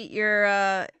when you eat your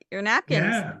napkins,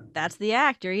 Yeah. that's the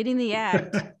act. You're eating the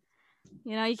act.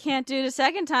 You know, you can't do it a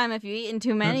second time if you've eaten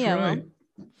too many That's of right.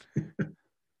 them.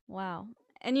 Wow.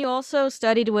 And you also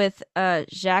studied with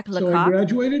Jacques So I Lecoq.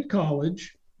 graduated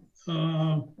college.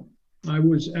 Uh, I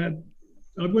went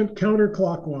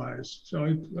counterclockwise. So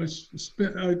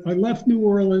I left New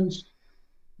Orleans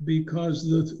because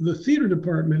the theater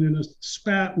department, in a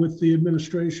spat with the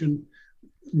administration,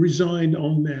 resigned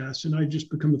en masse, and I just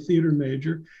become a theater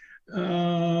major.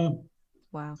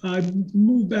 Wow. I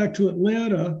moved back to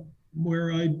Atlanta,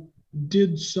 where I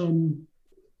did some.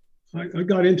 I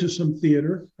got into some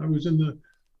theater. I was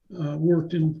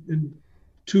worked in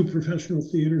two professional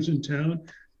theaters in town,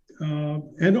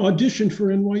 and auditioned for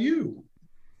NYU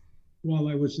while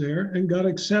I was there, and got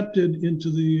accepted into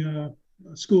the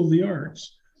School of the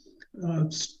Arts.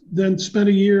 Then spent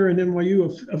a year in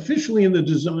NYU, officially in the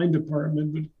design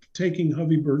department, but taking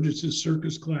Hovey Burgess's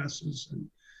circus classes and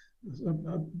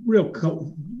a real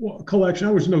collection.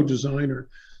 I was no designer,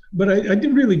 but I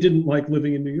really didn't like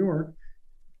living in New York.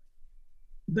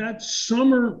 That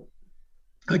summer,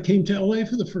 I came to LA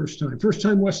for the first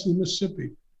time west of the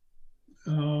Mississippi,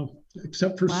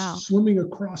 except for Wow. swimming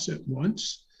across it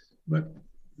once, but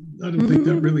I don't think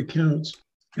that really counts.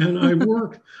 And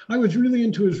I was really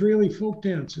into Israeli folk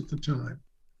dance at the time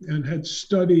and had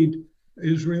studied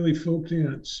Israeli folk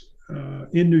dance.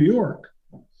 in New York.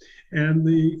 And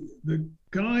the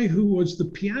guy who was the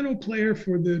piano player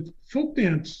for the folk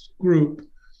dance group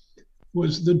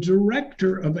was the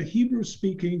director of a Hebrew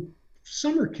speaking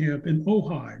summer camp in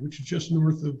Ojai, which is just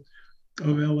north of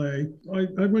LA.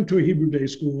 I went to a Hebrew day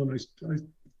school and I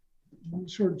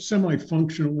sort of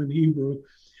semi-functional in Hebrew.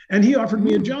 And he offered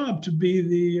me a job to be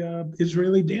the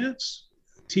Israeli dance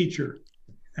teacher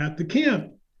at the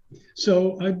camp.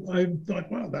 So I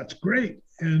thought, wow, that's great.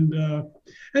 And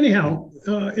anyhow,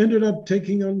 ended up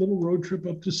taking a little road trip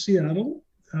up to Seattle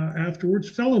afterwards,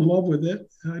 fell in love with it.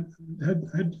 I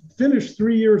had finished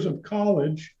 3 years of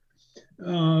college.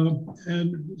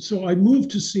 And so I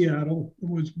moved to Seattle,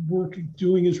 was working,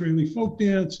 doing Israeli folk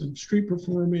dance and street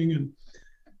performing and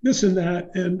this and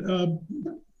that, and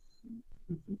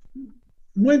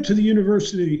went to the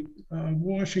University of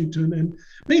Washington and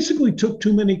basically took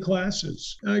too many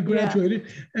classes. I graduated,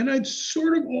 and I'd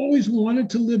sort of always wanted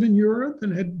to live in Europe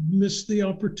and had missed the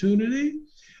opportunity.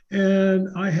 And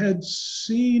I had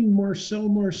seen Marcel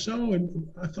Marceau, and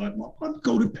I thought, well, I'll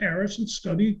go to Paris and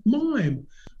study mime.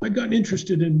 I got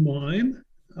interested in mime.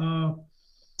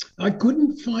 I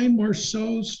couldn't find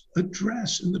Marceau's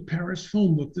address in the Paris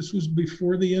phone book. This was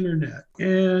before the internet.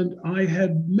 And I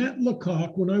had met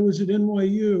Lecoq when I was at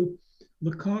NYU.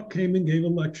 Lecoq came and gave a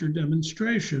lecture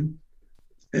demonstration.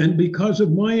 And because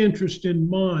of my interest in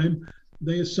mime,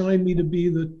 they assigned me to be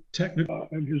the technical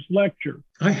of his lecture.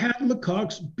 I had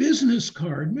Lecoq's business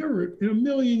card. Never in a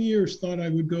million years thought I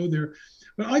would go there.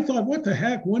 But I thought, what the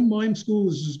heck? One mime school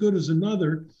is as good as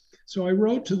another. So I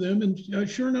wrote to them, and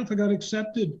sure enough, I got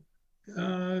accepted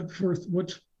for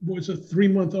what was a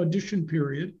 3-month audition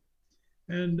period,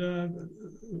 and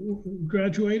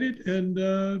graduated and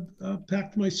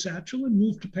packed my satchel and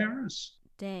moved to Paris.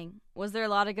 Dang. Was there a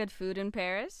lot of good food in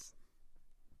Paris?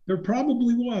 There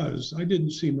probably was. I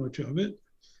didn't see much of it.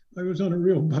 I was on a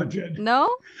real budget. No?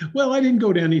 Well, I didn't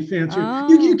go to any fancy.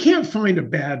 You can't find a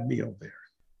bad meal there.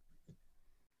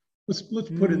 Let's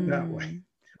put it that way.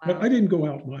 Wow. But I didn't go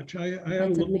out much. I had a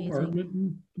little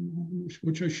apartment,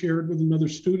 which I shared with another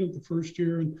student the first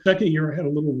year. And second year, I had a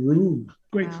little room.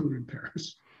 Great food in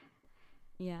Paris.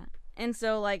 Yeah. And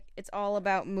so, like, it's all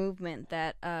about movement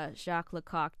that Jacques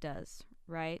Lecoq does,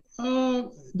 right?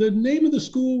 The name of the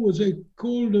school was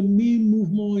École de Mime,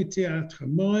 Mouvement et Théâtre,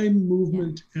 Mime,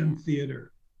 Movement, and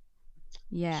Theater.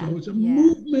 Yeah. So it's a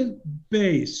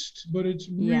movement-based, but it's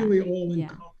really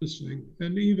all-encompassing,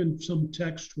 and even some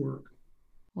text work.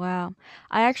 Wow.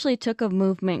 I actually took a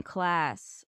movement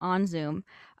class on Zoom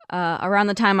around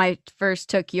the time I first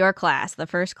took your class, the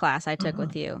first class I took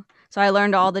with you. So I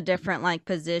learned all the different like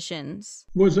positions.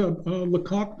 Was a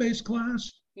Lecoq-based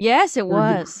class? Yes, it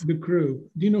was. The crew.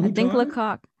 Do you know who I think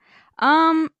Lecoq.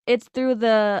 It's through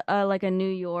the like a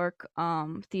New York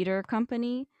theater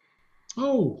company.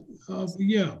 Oh,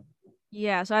 yeah.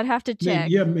 Yeah, so I'd have to check.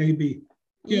 Maybe.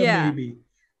 Maybe.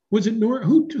 Was it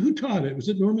who taught it? Was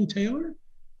it Norman Taylor?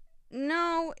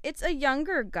 No, it's a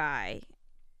younger guy.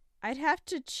 I'd have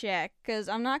to check because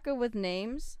I'm not good with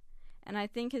names, and I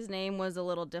think his name was a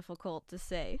little difficult to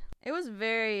say. It was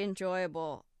very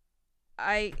enjoyable.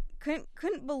 I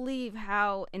couldn't believe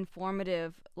how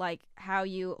informative, like how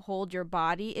you hold your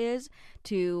body is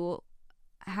to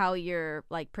how you're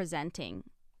like presenting,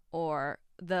 or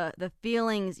the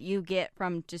feelings you get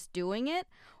from just doing it,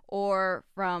 or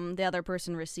from the other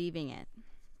person receiving it.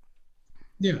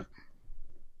 Yeah.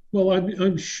 Well,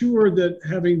 I'm sure that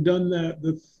having done that,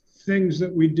 the things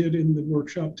that we did in the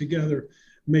workshop together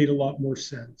made a lot more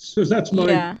sense. Because that's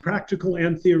my practical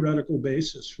and theoretical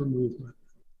basis for movement.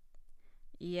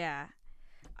 Yeah.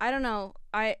 I don't know.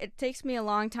 It takes me a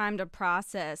long time to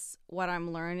process what I'm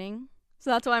learning. So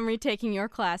that's why I'm retaking your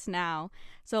class now.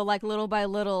 So like little by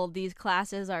little, these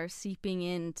classes are seeping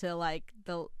into like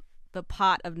the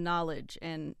pot of knowledge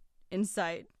and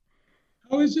insight.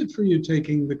 How is it for you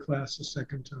taking the class a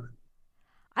second time?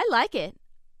 I like it.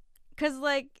 Because,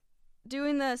 like,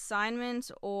 doing the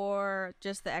assignments or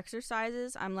just the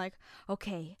exercises, I'm like,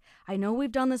 okay, I know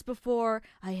we've done this before.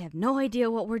 I have no idea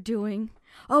what we're doing.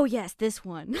 Oh, yes, this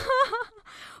one.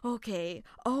 Okay.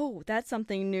 Oh, that's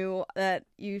something new that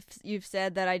you've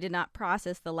said that I did not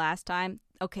process the last time.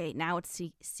 Okay, now it's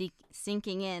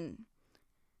sinking in.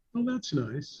 Well, that's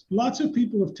nice. Lots of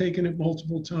people have taken it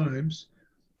multiple times.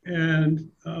 And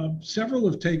several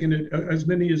have taken it as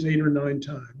many as 8 or 9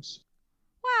 times.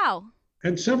 Wow.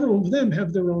 And several of them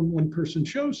have their own one-person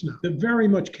shows now that very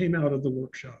much came out of the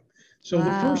workshop. So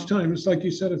the first time, it's like you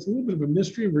said, it's a little bit of a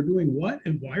mystery. We're doing what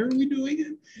and why are we doing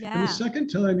it? Yeah. And the second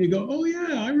time you go, oh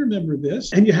yeah, I remember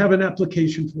this. And you have an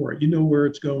application for it. You know where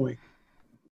it's going.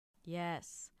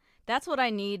 Yes. That's what I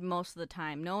need most of the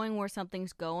time, knowing where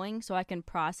something's going so I can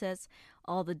process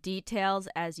all the details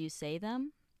as you say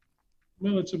them.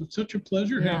 Well, such a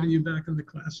pleasure Yeah. having you back in the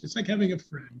class. It's like having a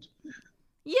friend.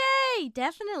 Yay!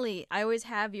 Definitely. I always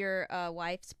have your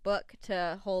wife's book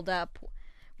to hold up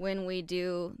when we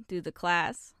do the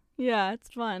class. Yeah, it's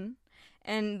fun.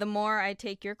 And the more I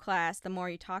take your class, the more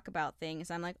you talk about things.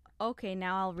 I'm like, okay,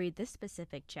 now I'll read this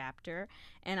specific chapter,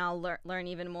 and I'll learn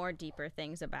even more deeper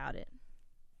things about it.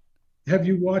 Have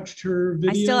you watched her videos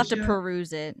I still have to yet?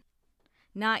 peruse it.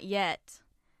 Not yet.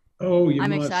 Oh, you I'm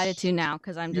must. excited to now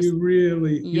because I'm just, You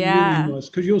really yeah.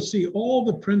 must, because you'll see all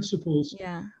the principles,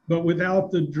 Yeah. but without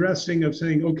the dressing of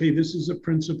saying, okay, this is a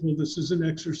principle, this is an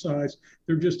exercise.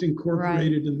 They're just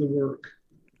incorporated in the work.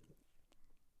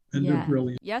 And they're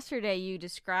brilliant. Yesterday you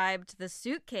described the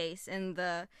suitcase and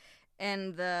the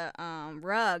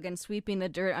rug and sweeping the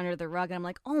dirt under the rug, and I'm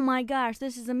like, oh my gosh,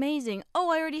 this is amazing. Oh,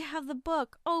 I already have the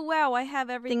book. Oh wow, I have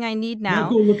everything I need now. Now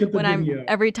go look at the video.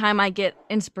 Every time I get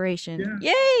inspiration.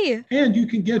 Yeah. Yay! And you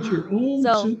can get your own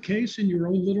suitcase and your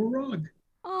own little rug.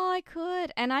 Oh, I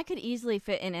could. And I could easily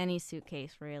fit in any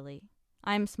suitcase, really.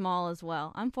 I'm small as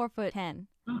well. I'm 4'10".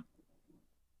 Huh.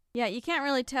 Yeah, you can't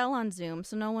really tell on Zoom,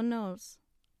 so no one knows.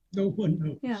 No one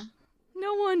knows. Yeah.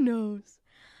 No one knows.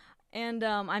 And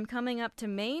I'm coming up to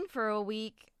Maine for a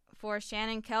week for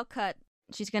Shannon Kelcut.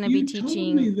 She's going to be teaching. You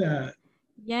told me that.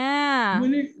 Yeah.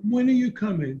 When are you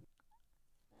coming?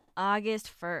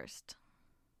 August 1st.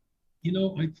 You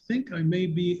know, I think I may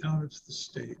be out of the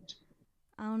state.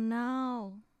 Oh,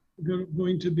 no.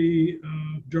 Going to be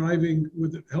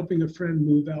helping a friend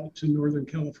move out to Northern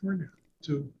California.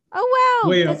 Oh,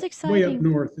 wow. That's exciting. Way up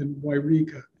north in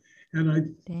Wairika. And I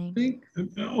think I'm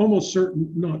almost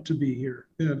certain not to be here.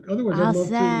 And otherwise, I'd love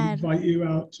to invite you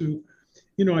out to,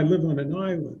 I live on an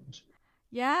island.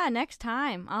 Yeah, next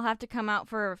time. I'll have to come out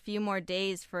for a few more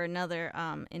days for another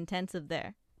intensive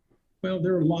there. Well,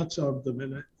 there are lots of them,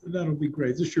 and that'll be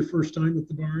great. Is this your first time at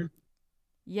the barn?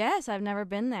 Yes, I've never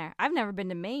been there. I've never been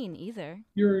to Maine either.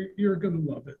 You're going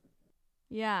to love it.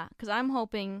 Yeah, because I'm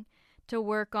hoping to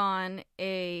work on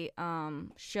a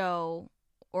show,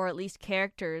 or at least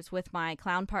characters, with my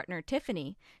clown partner,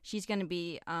 Tiffany. She's going to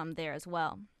be there as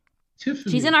well.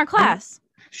 Tiffany? She's in our class.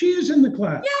 She is in the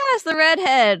class? Yes, the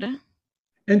redhead.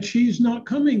 And she's not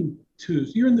coming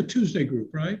Tuesday. You're in the Tuesday group,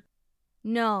 right?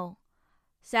 No,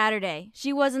 Saturday.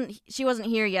 She wasn't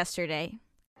here yesterday.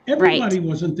 Everybody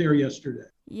wasn't there yesterday.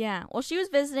 Yeah. Well, she was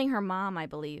visiting her mom, I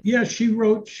believe. Yeah, she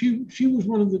wrote. She was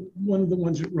one of the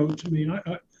ones that wrote to me.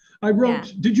 I wrote.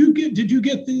 Yeah. Did you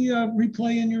get the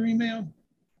replay in your email?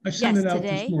 I sent it out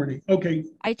this morning. Okay.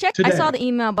 I checked. Today. I saw the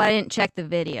email, but I didn't check the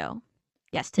video.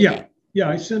 Yes, today. Yeah,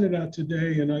 I sent it out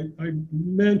today, and I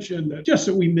mentioned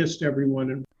that we missed everyone.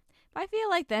 And I feel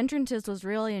like the entrances was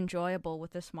really enjoyable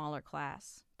with the smaller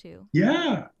class too.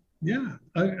 Yeah.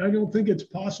 I don't think it's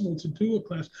possible to do a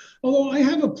class. Although I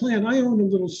have a plan. I own a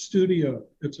little studio.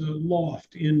 It's a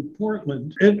loft in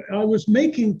Portland. And I was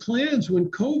making plans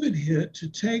when COVID hit to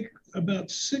take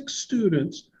about 6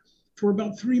 students for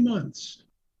about 3 months.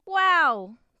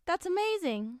 Wow, that's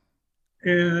amazing.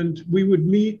 And we would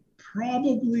meet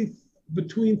probably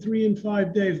between 3 and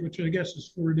 5 days, which I guess is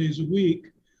 4 days a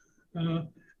week.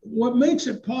 What makes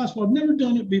it possible, I've never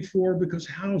done it before because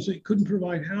couldn't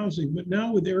provide housing, but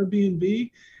now with Airbnb,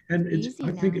 and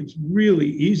I think it's really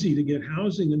easy to get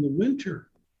housing in the winter.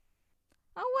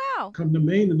 Oh, wow. Come to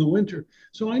Maine in the winter.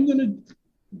 So I'm going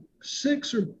to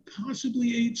 6 or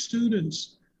possibly 8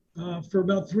 students for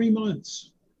about 3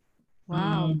 months.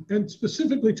 Wow. And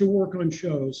specifically to work on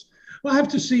shows. I'll have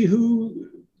to see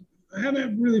I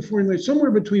haven't really formulated,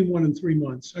 somewhere between 1 and 3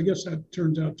 months. I guess that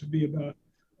turns out to be about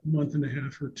a month and a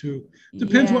half or 2.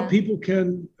 Depends what people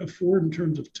can afford in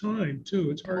terms of time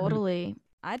too. It's hard. Totally.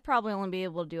 I'd probably only be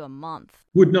able to do a month.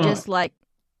 Would not. Just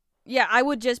I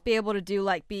would just be able to do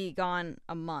be gone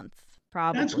a month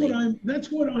probably.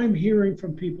 That's what I'm hearing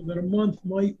from people, that a month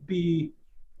might be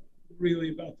really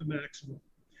about the maximum.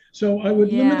 So I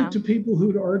would limit it to people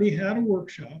who'd already had a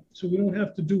workshop, so we don't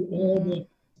have to do all the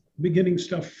beginning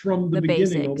stuff from the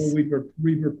beginning, although we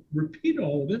repeat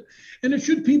all of it. And it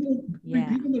should be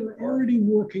people that are already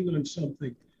working on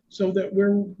something, so that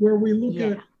where we look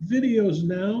at videos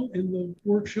now in the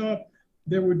workshop,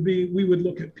 we would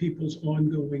look at people's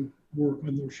ongoing work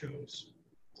on their shows.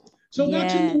 So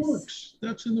that's in the works.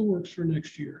 That's in the works for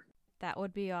next year. That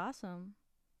would be awesome.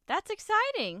 That's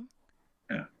exciting.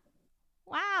 Yeah.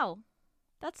 Wow.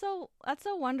 That's so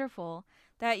wonderful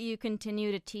that you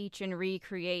continue to teach and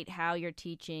recreate how you're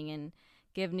teaching and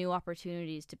give new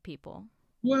opportunities to people.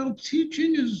 Well,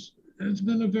 teaching has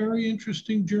been a very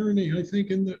interesting journey. I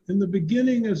think in the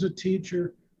beginning as a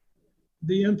teacher,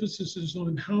 the emphasis is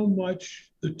on how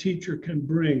much the teacher can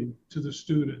bring to the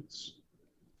students.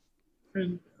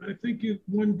 And I think if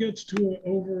one gets to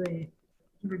sort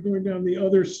of going down the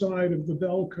other side of the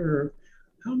bell curve,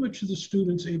 how much are the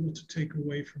students able to take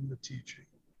away from the teaching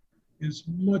is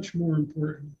much more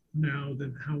important now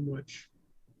than how much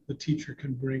the teacher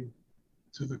can bring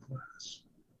to the class.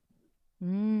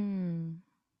 Mm.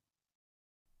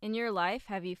 In your life,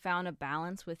 have you found a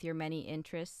balance with your many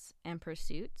interests and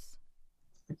pursuits?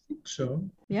 I think so.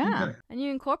 Yeah. And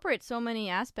you incorporate so many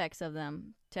aspects of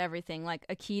them to everything, like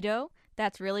Aikido.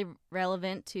 That's really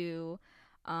relevant to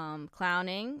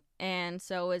clowning. And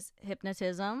so is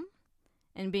hypnotism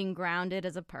and being grounded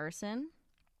as a person.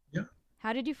 Yeah.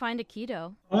 How did you find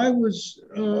Aikido? I was,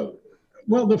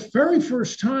 well, the very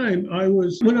first time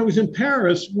when I was in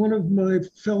Paris, one of my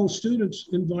fellow students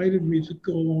invited me to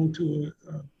go along to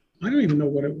I don't even know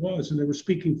what it was. And they were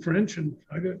speaking French and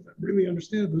I didn't really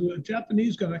understand it. It was a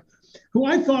Japanese guy who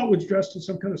I thought was dressed in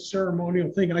some kind of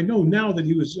ceremonial thing. I know now that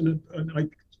he was in a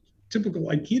typical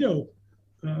Aikido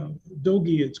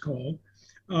dogi, it's called.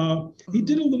 He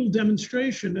did a little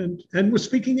demonstration and was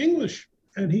speaking English.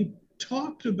 And he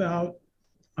talked about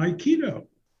Aikido.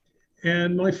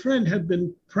 And my friend had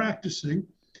been practicing.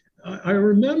 I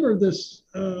remember this,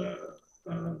 the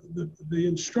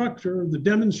instructor, the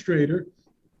demonstrator,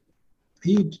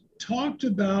 he talked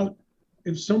about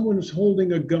if someone is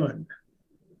holding a gun.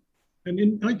 And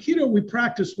in Aikido, we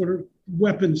practice what are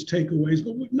weapons takeaways,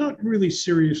 but not really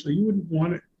seriously. You wouldn't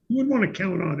want to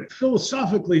count on it.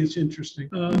 Philosophically, it's interesting.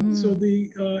 So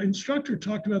the instructor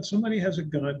talked about somebody has a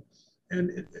gun,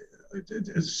 and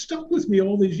it stuck with me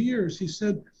all these years. He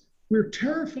said, we're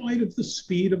terrified of the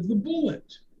speed of the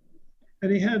bullet.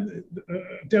 And he had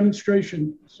a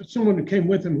demonstration, someone who came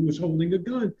with him who was holding a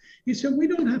gun. He said, we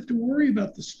don't have to worry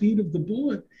about the speed of the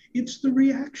bullet. It's the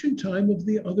reaction time of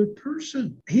the other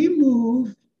person. He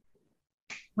moved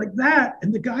like that,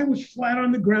 and the guy was flat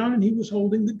on the ground, and he was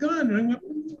holding the gun. And I went,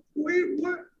 wait,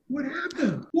 what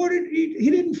happened? He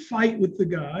didn't fight with the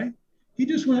guy. He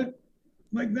just went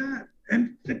like that.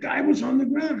 And the guy was on the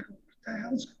ground.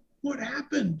 What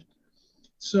happened?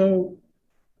 So,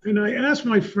 and I asked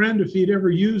my friend if he'd ever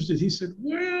used it. He said,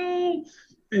 well,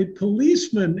 a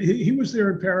policeman, he was there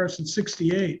in Paris in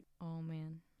 1968. Oh,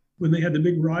 man. When they had the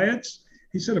big riots.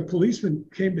 He said a policeman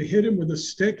came to hit him with a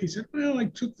stick. He said, well, I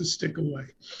took the stick away.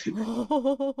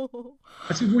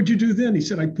 I said, what'd you do then? He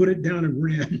said, I put it down and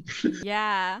ran.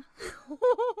 Yeah.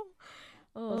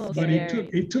 But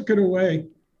he took it away.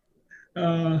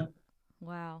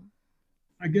 Wow.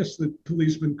 I guess the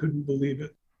policeman couldn't believe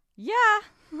it. Yeah.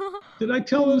 Did I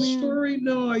tell the story?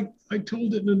 No, I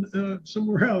told it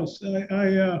somewhere else.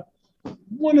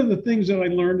 One of the things that I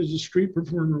learned as a street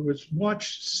performer was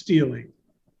watch stealing.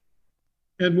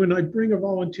 And when I bring a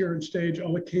volunteer on stage,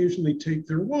 I'll occasionally take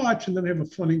their watch, and then I have a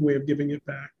funny way of giving it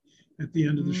back at the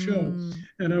end of the show.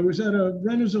 And I was at a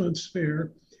Renaissance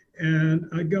fair, and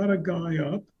I got a guy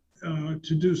up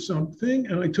to do something,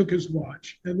 and I took his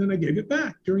watch, and then I gave it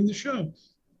back during the show.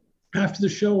 After the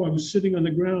show, I was sitting on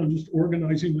the ground just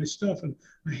organizing my stuff, and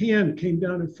a hand came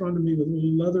down in front of me with a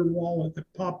little leather wallet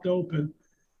that popped open.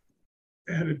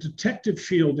 It had a detective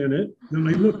shield in it. And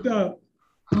I looked up.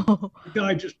 The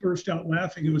guy just burst out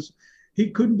laughing.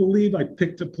 He couldn't believe I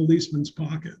picked a policeman's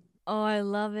pocket. Oh, I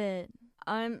love it.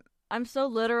 I'm so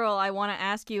literal. I want to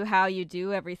ask you how you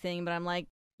do everything, but I'm like,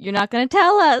 you're not going to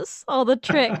tell us all the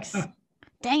tricks.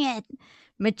 Dang it.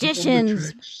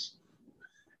 Magicians.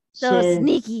 So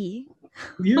sneaky.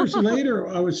 Years later,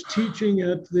 I was teaching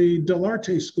at the Del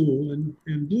Arte School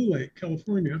in Blue Lake,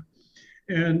 California.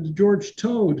 And George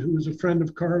Toad, who was a friend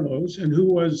of Carlos and who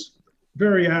was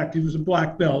very active, he was a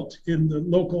black belt in the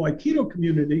local Aikido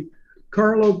community.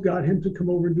 Carlo got him to come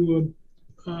over and do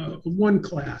a one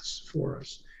class for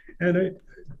us. And it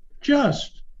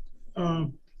just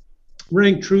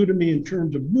rang true to me in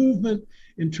terms of movement,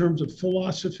 in terms of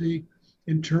philosophy,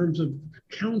 in terms of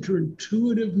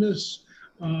counterintuitiveness.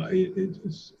 I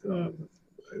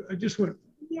just went,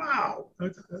 wow. I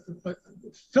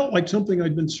felt like something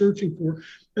I'd been searching for.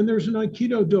 And there's an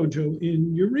Aikido dojo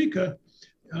in Eureka.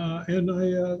 And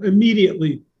I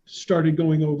immediately started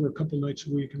going over a couple nights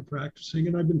a week and practicing.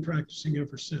 And I've been practicing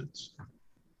ever since.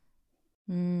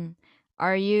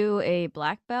 Are you a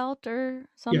black belt or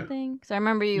something? Because I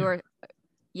remember you were,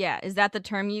 is that the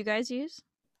term you guys use?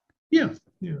 Yeah.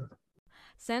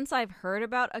 Since I've heard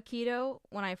about Aikido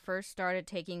when I first started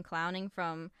taking clowning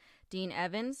from Dean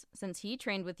Evans, since he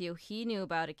trained with you, he knew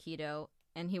about Aikido,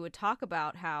 and he would talk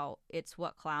about how it's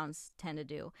what clowns tend to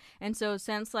do. And so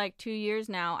since like 2 years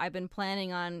now, I've been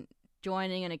planning on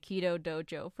joining an Aikido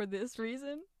dojo for this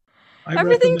reason. I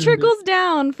Everything recommend it. trickles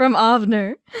down from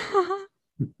Avner.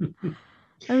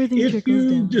 Everything If trickles you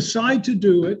down. decide to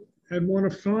do it and want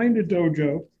to find a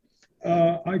dojo,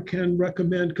 I can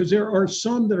recommend, because there are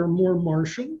some that are more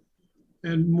martial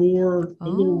and more a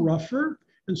little Oh. rougher,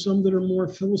 and some that are more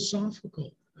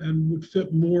philosophical and would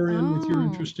fit more in with your Oh.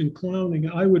 interest in clowning.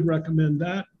 I would recommend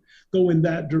that, go in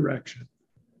that direction.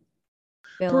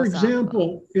 For Philosophical.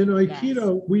 example, in Yes.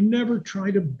 Aikido, we never try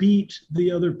to beat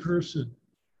the other person.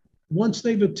 Once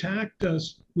they've attacked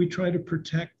us, we try to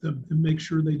protect them and make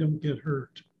sure they don't get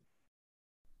hurt.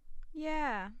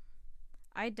 Yeah.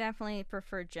 I definitely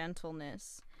prefer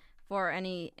gentleness for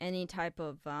any type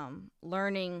of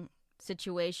learning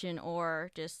situation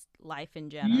or just life in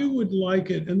general. You would like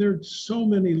it, and there are so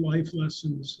many life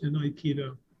lessons in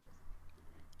Aikido.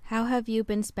 How have you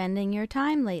been spending your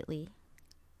time lately?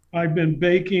 I've been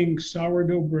baking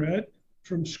sourdough bread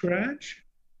from scratch.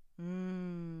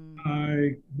 Mm.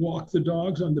 I walk the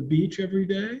dogs on the beach every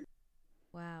day,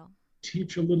 Wow.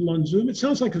 teach a little on Zoom. It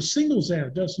sounds like a singles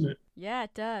ad, doesn't it? Yeah,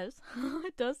 it does.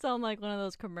 It does sound like one of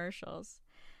those commercials.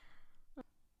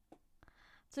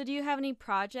 So do you have any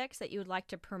projects that you would like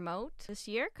to promote this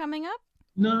year coming up?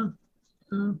 No,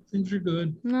 things are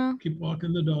good. No. Keep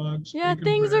walking the dogs. Yeah, baking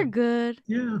things are bread. good.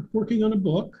 Yeah, working on a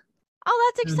book.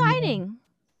 Oh, that's And, exciting.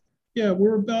 yeah,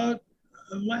 we're about,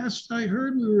 last I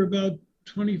heard, we were about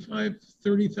 25,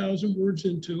 30,000 words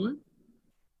into it.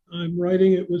 I'm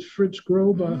writing it with Fritz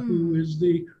Groba, who is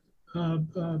the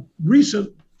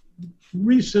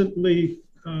recently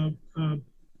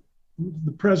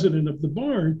the president of the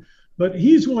barn, but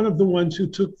he's one of the ones who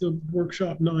took the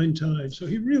workshop 9 times. So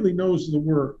he really knows the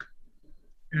work.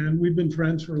 And we've been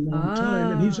friends for a long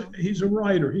time. And he's a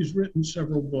writer. He's written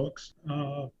several books.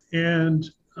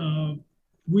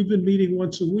 We've been meeting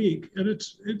once a week. And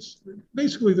it's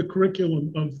basically the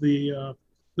curriculum of the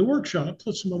workshop,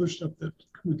 plus some other stuff that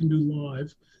we can do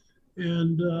live.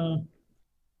 And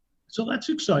so that's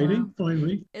exciting, Wow.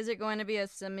 finally. Is it going to be a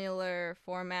similar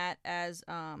format as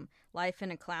Life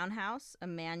in a Clown House, a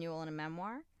manual and a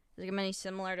memoir? Is it going to be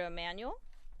similar to a manual?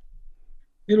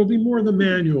 It'll be more the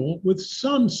manual with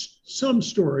some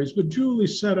stories, but Julie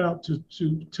set out to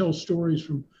tell stories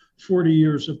from 40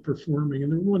 years of performing,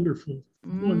 and they're wonderful,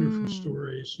 wonderful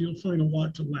stories. You'll find a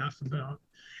lot to laugh about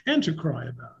and to cry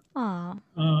about.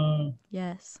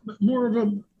 Yes. But more of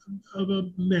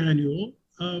a manual.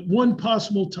 One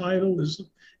possible title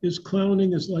is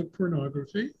Clowning is Like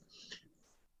Pornography.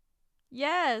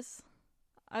 Yes.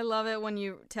 I love it when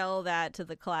you tell that to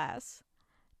the class.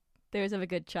 They always have a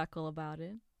good chuckle about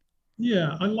it.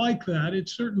 Yeah, I like that.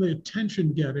 It's certainly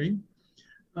attention getting.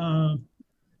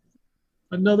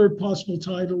 Another possible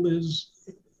title is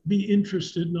Be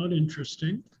Interested, Not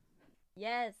Interesting.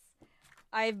 Yes.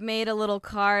 I've made a little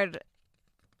card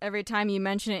every time you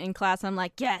mention it in class. I'm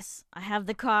like, yes, I have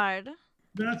the card.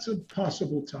 That's a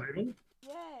possible title.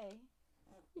 Yay.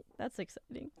 That's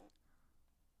exciting.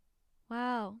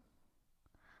 Wow.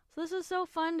 So this is so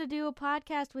fun to do a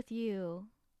podcast with you.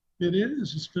 It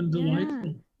is. It's been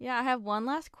delightful. Yeah, I have one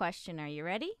last question. Are you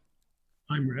ready?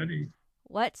 I'm ready.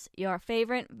 What's your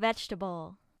favorite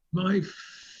vegetable? My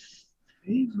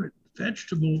favorite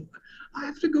vegetable, I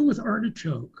have to go with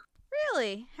artichoke.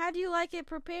 Really? How do you like it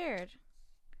prepared?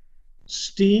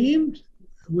 Steamed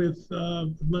with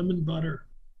lemon butter.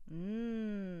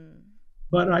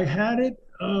 But I had it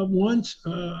once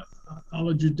a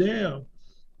la Judeo,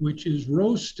 which is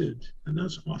roasted, and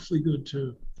that's awfully good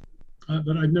too.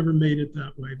 But I've never made it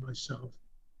that way myself.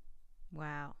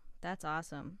 Wow, that's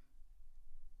awesome.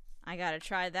 I gotta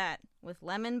try that with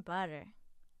lemon butter.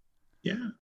 Yeah.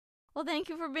 Well, thank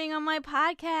you for being on my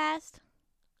podcast.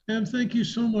 And thank you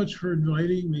so much for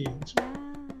inviting me. It's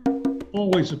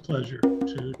always a pleasure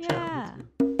to chat with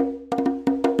you.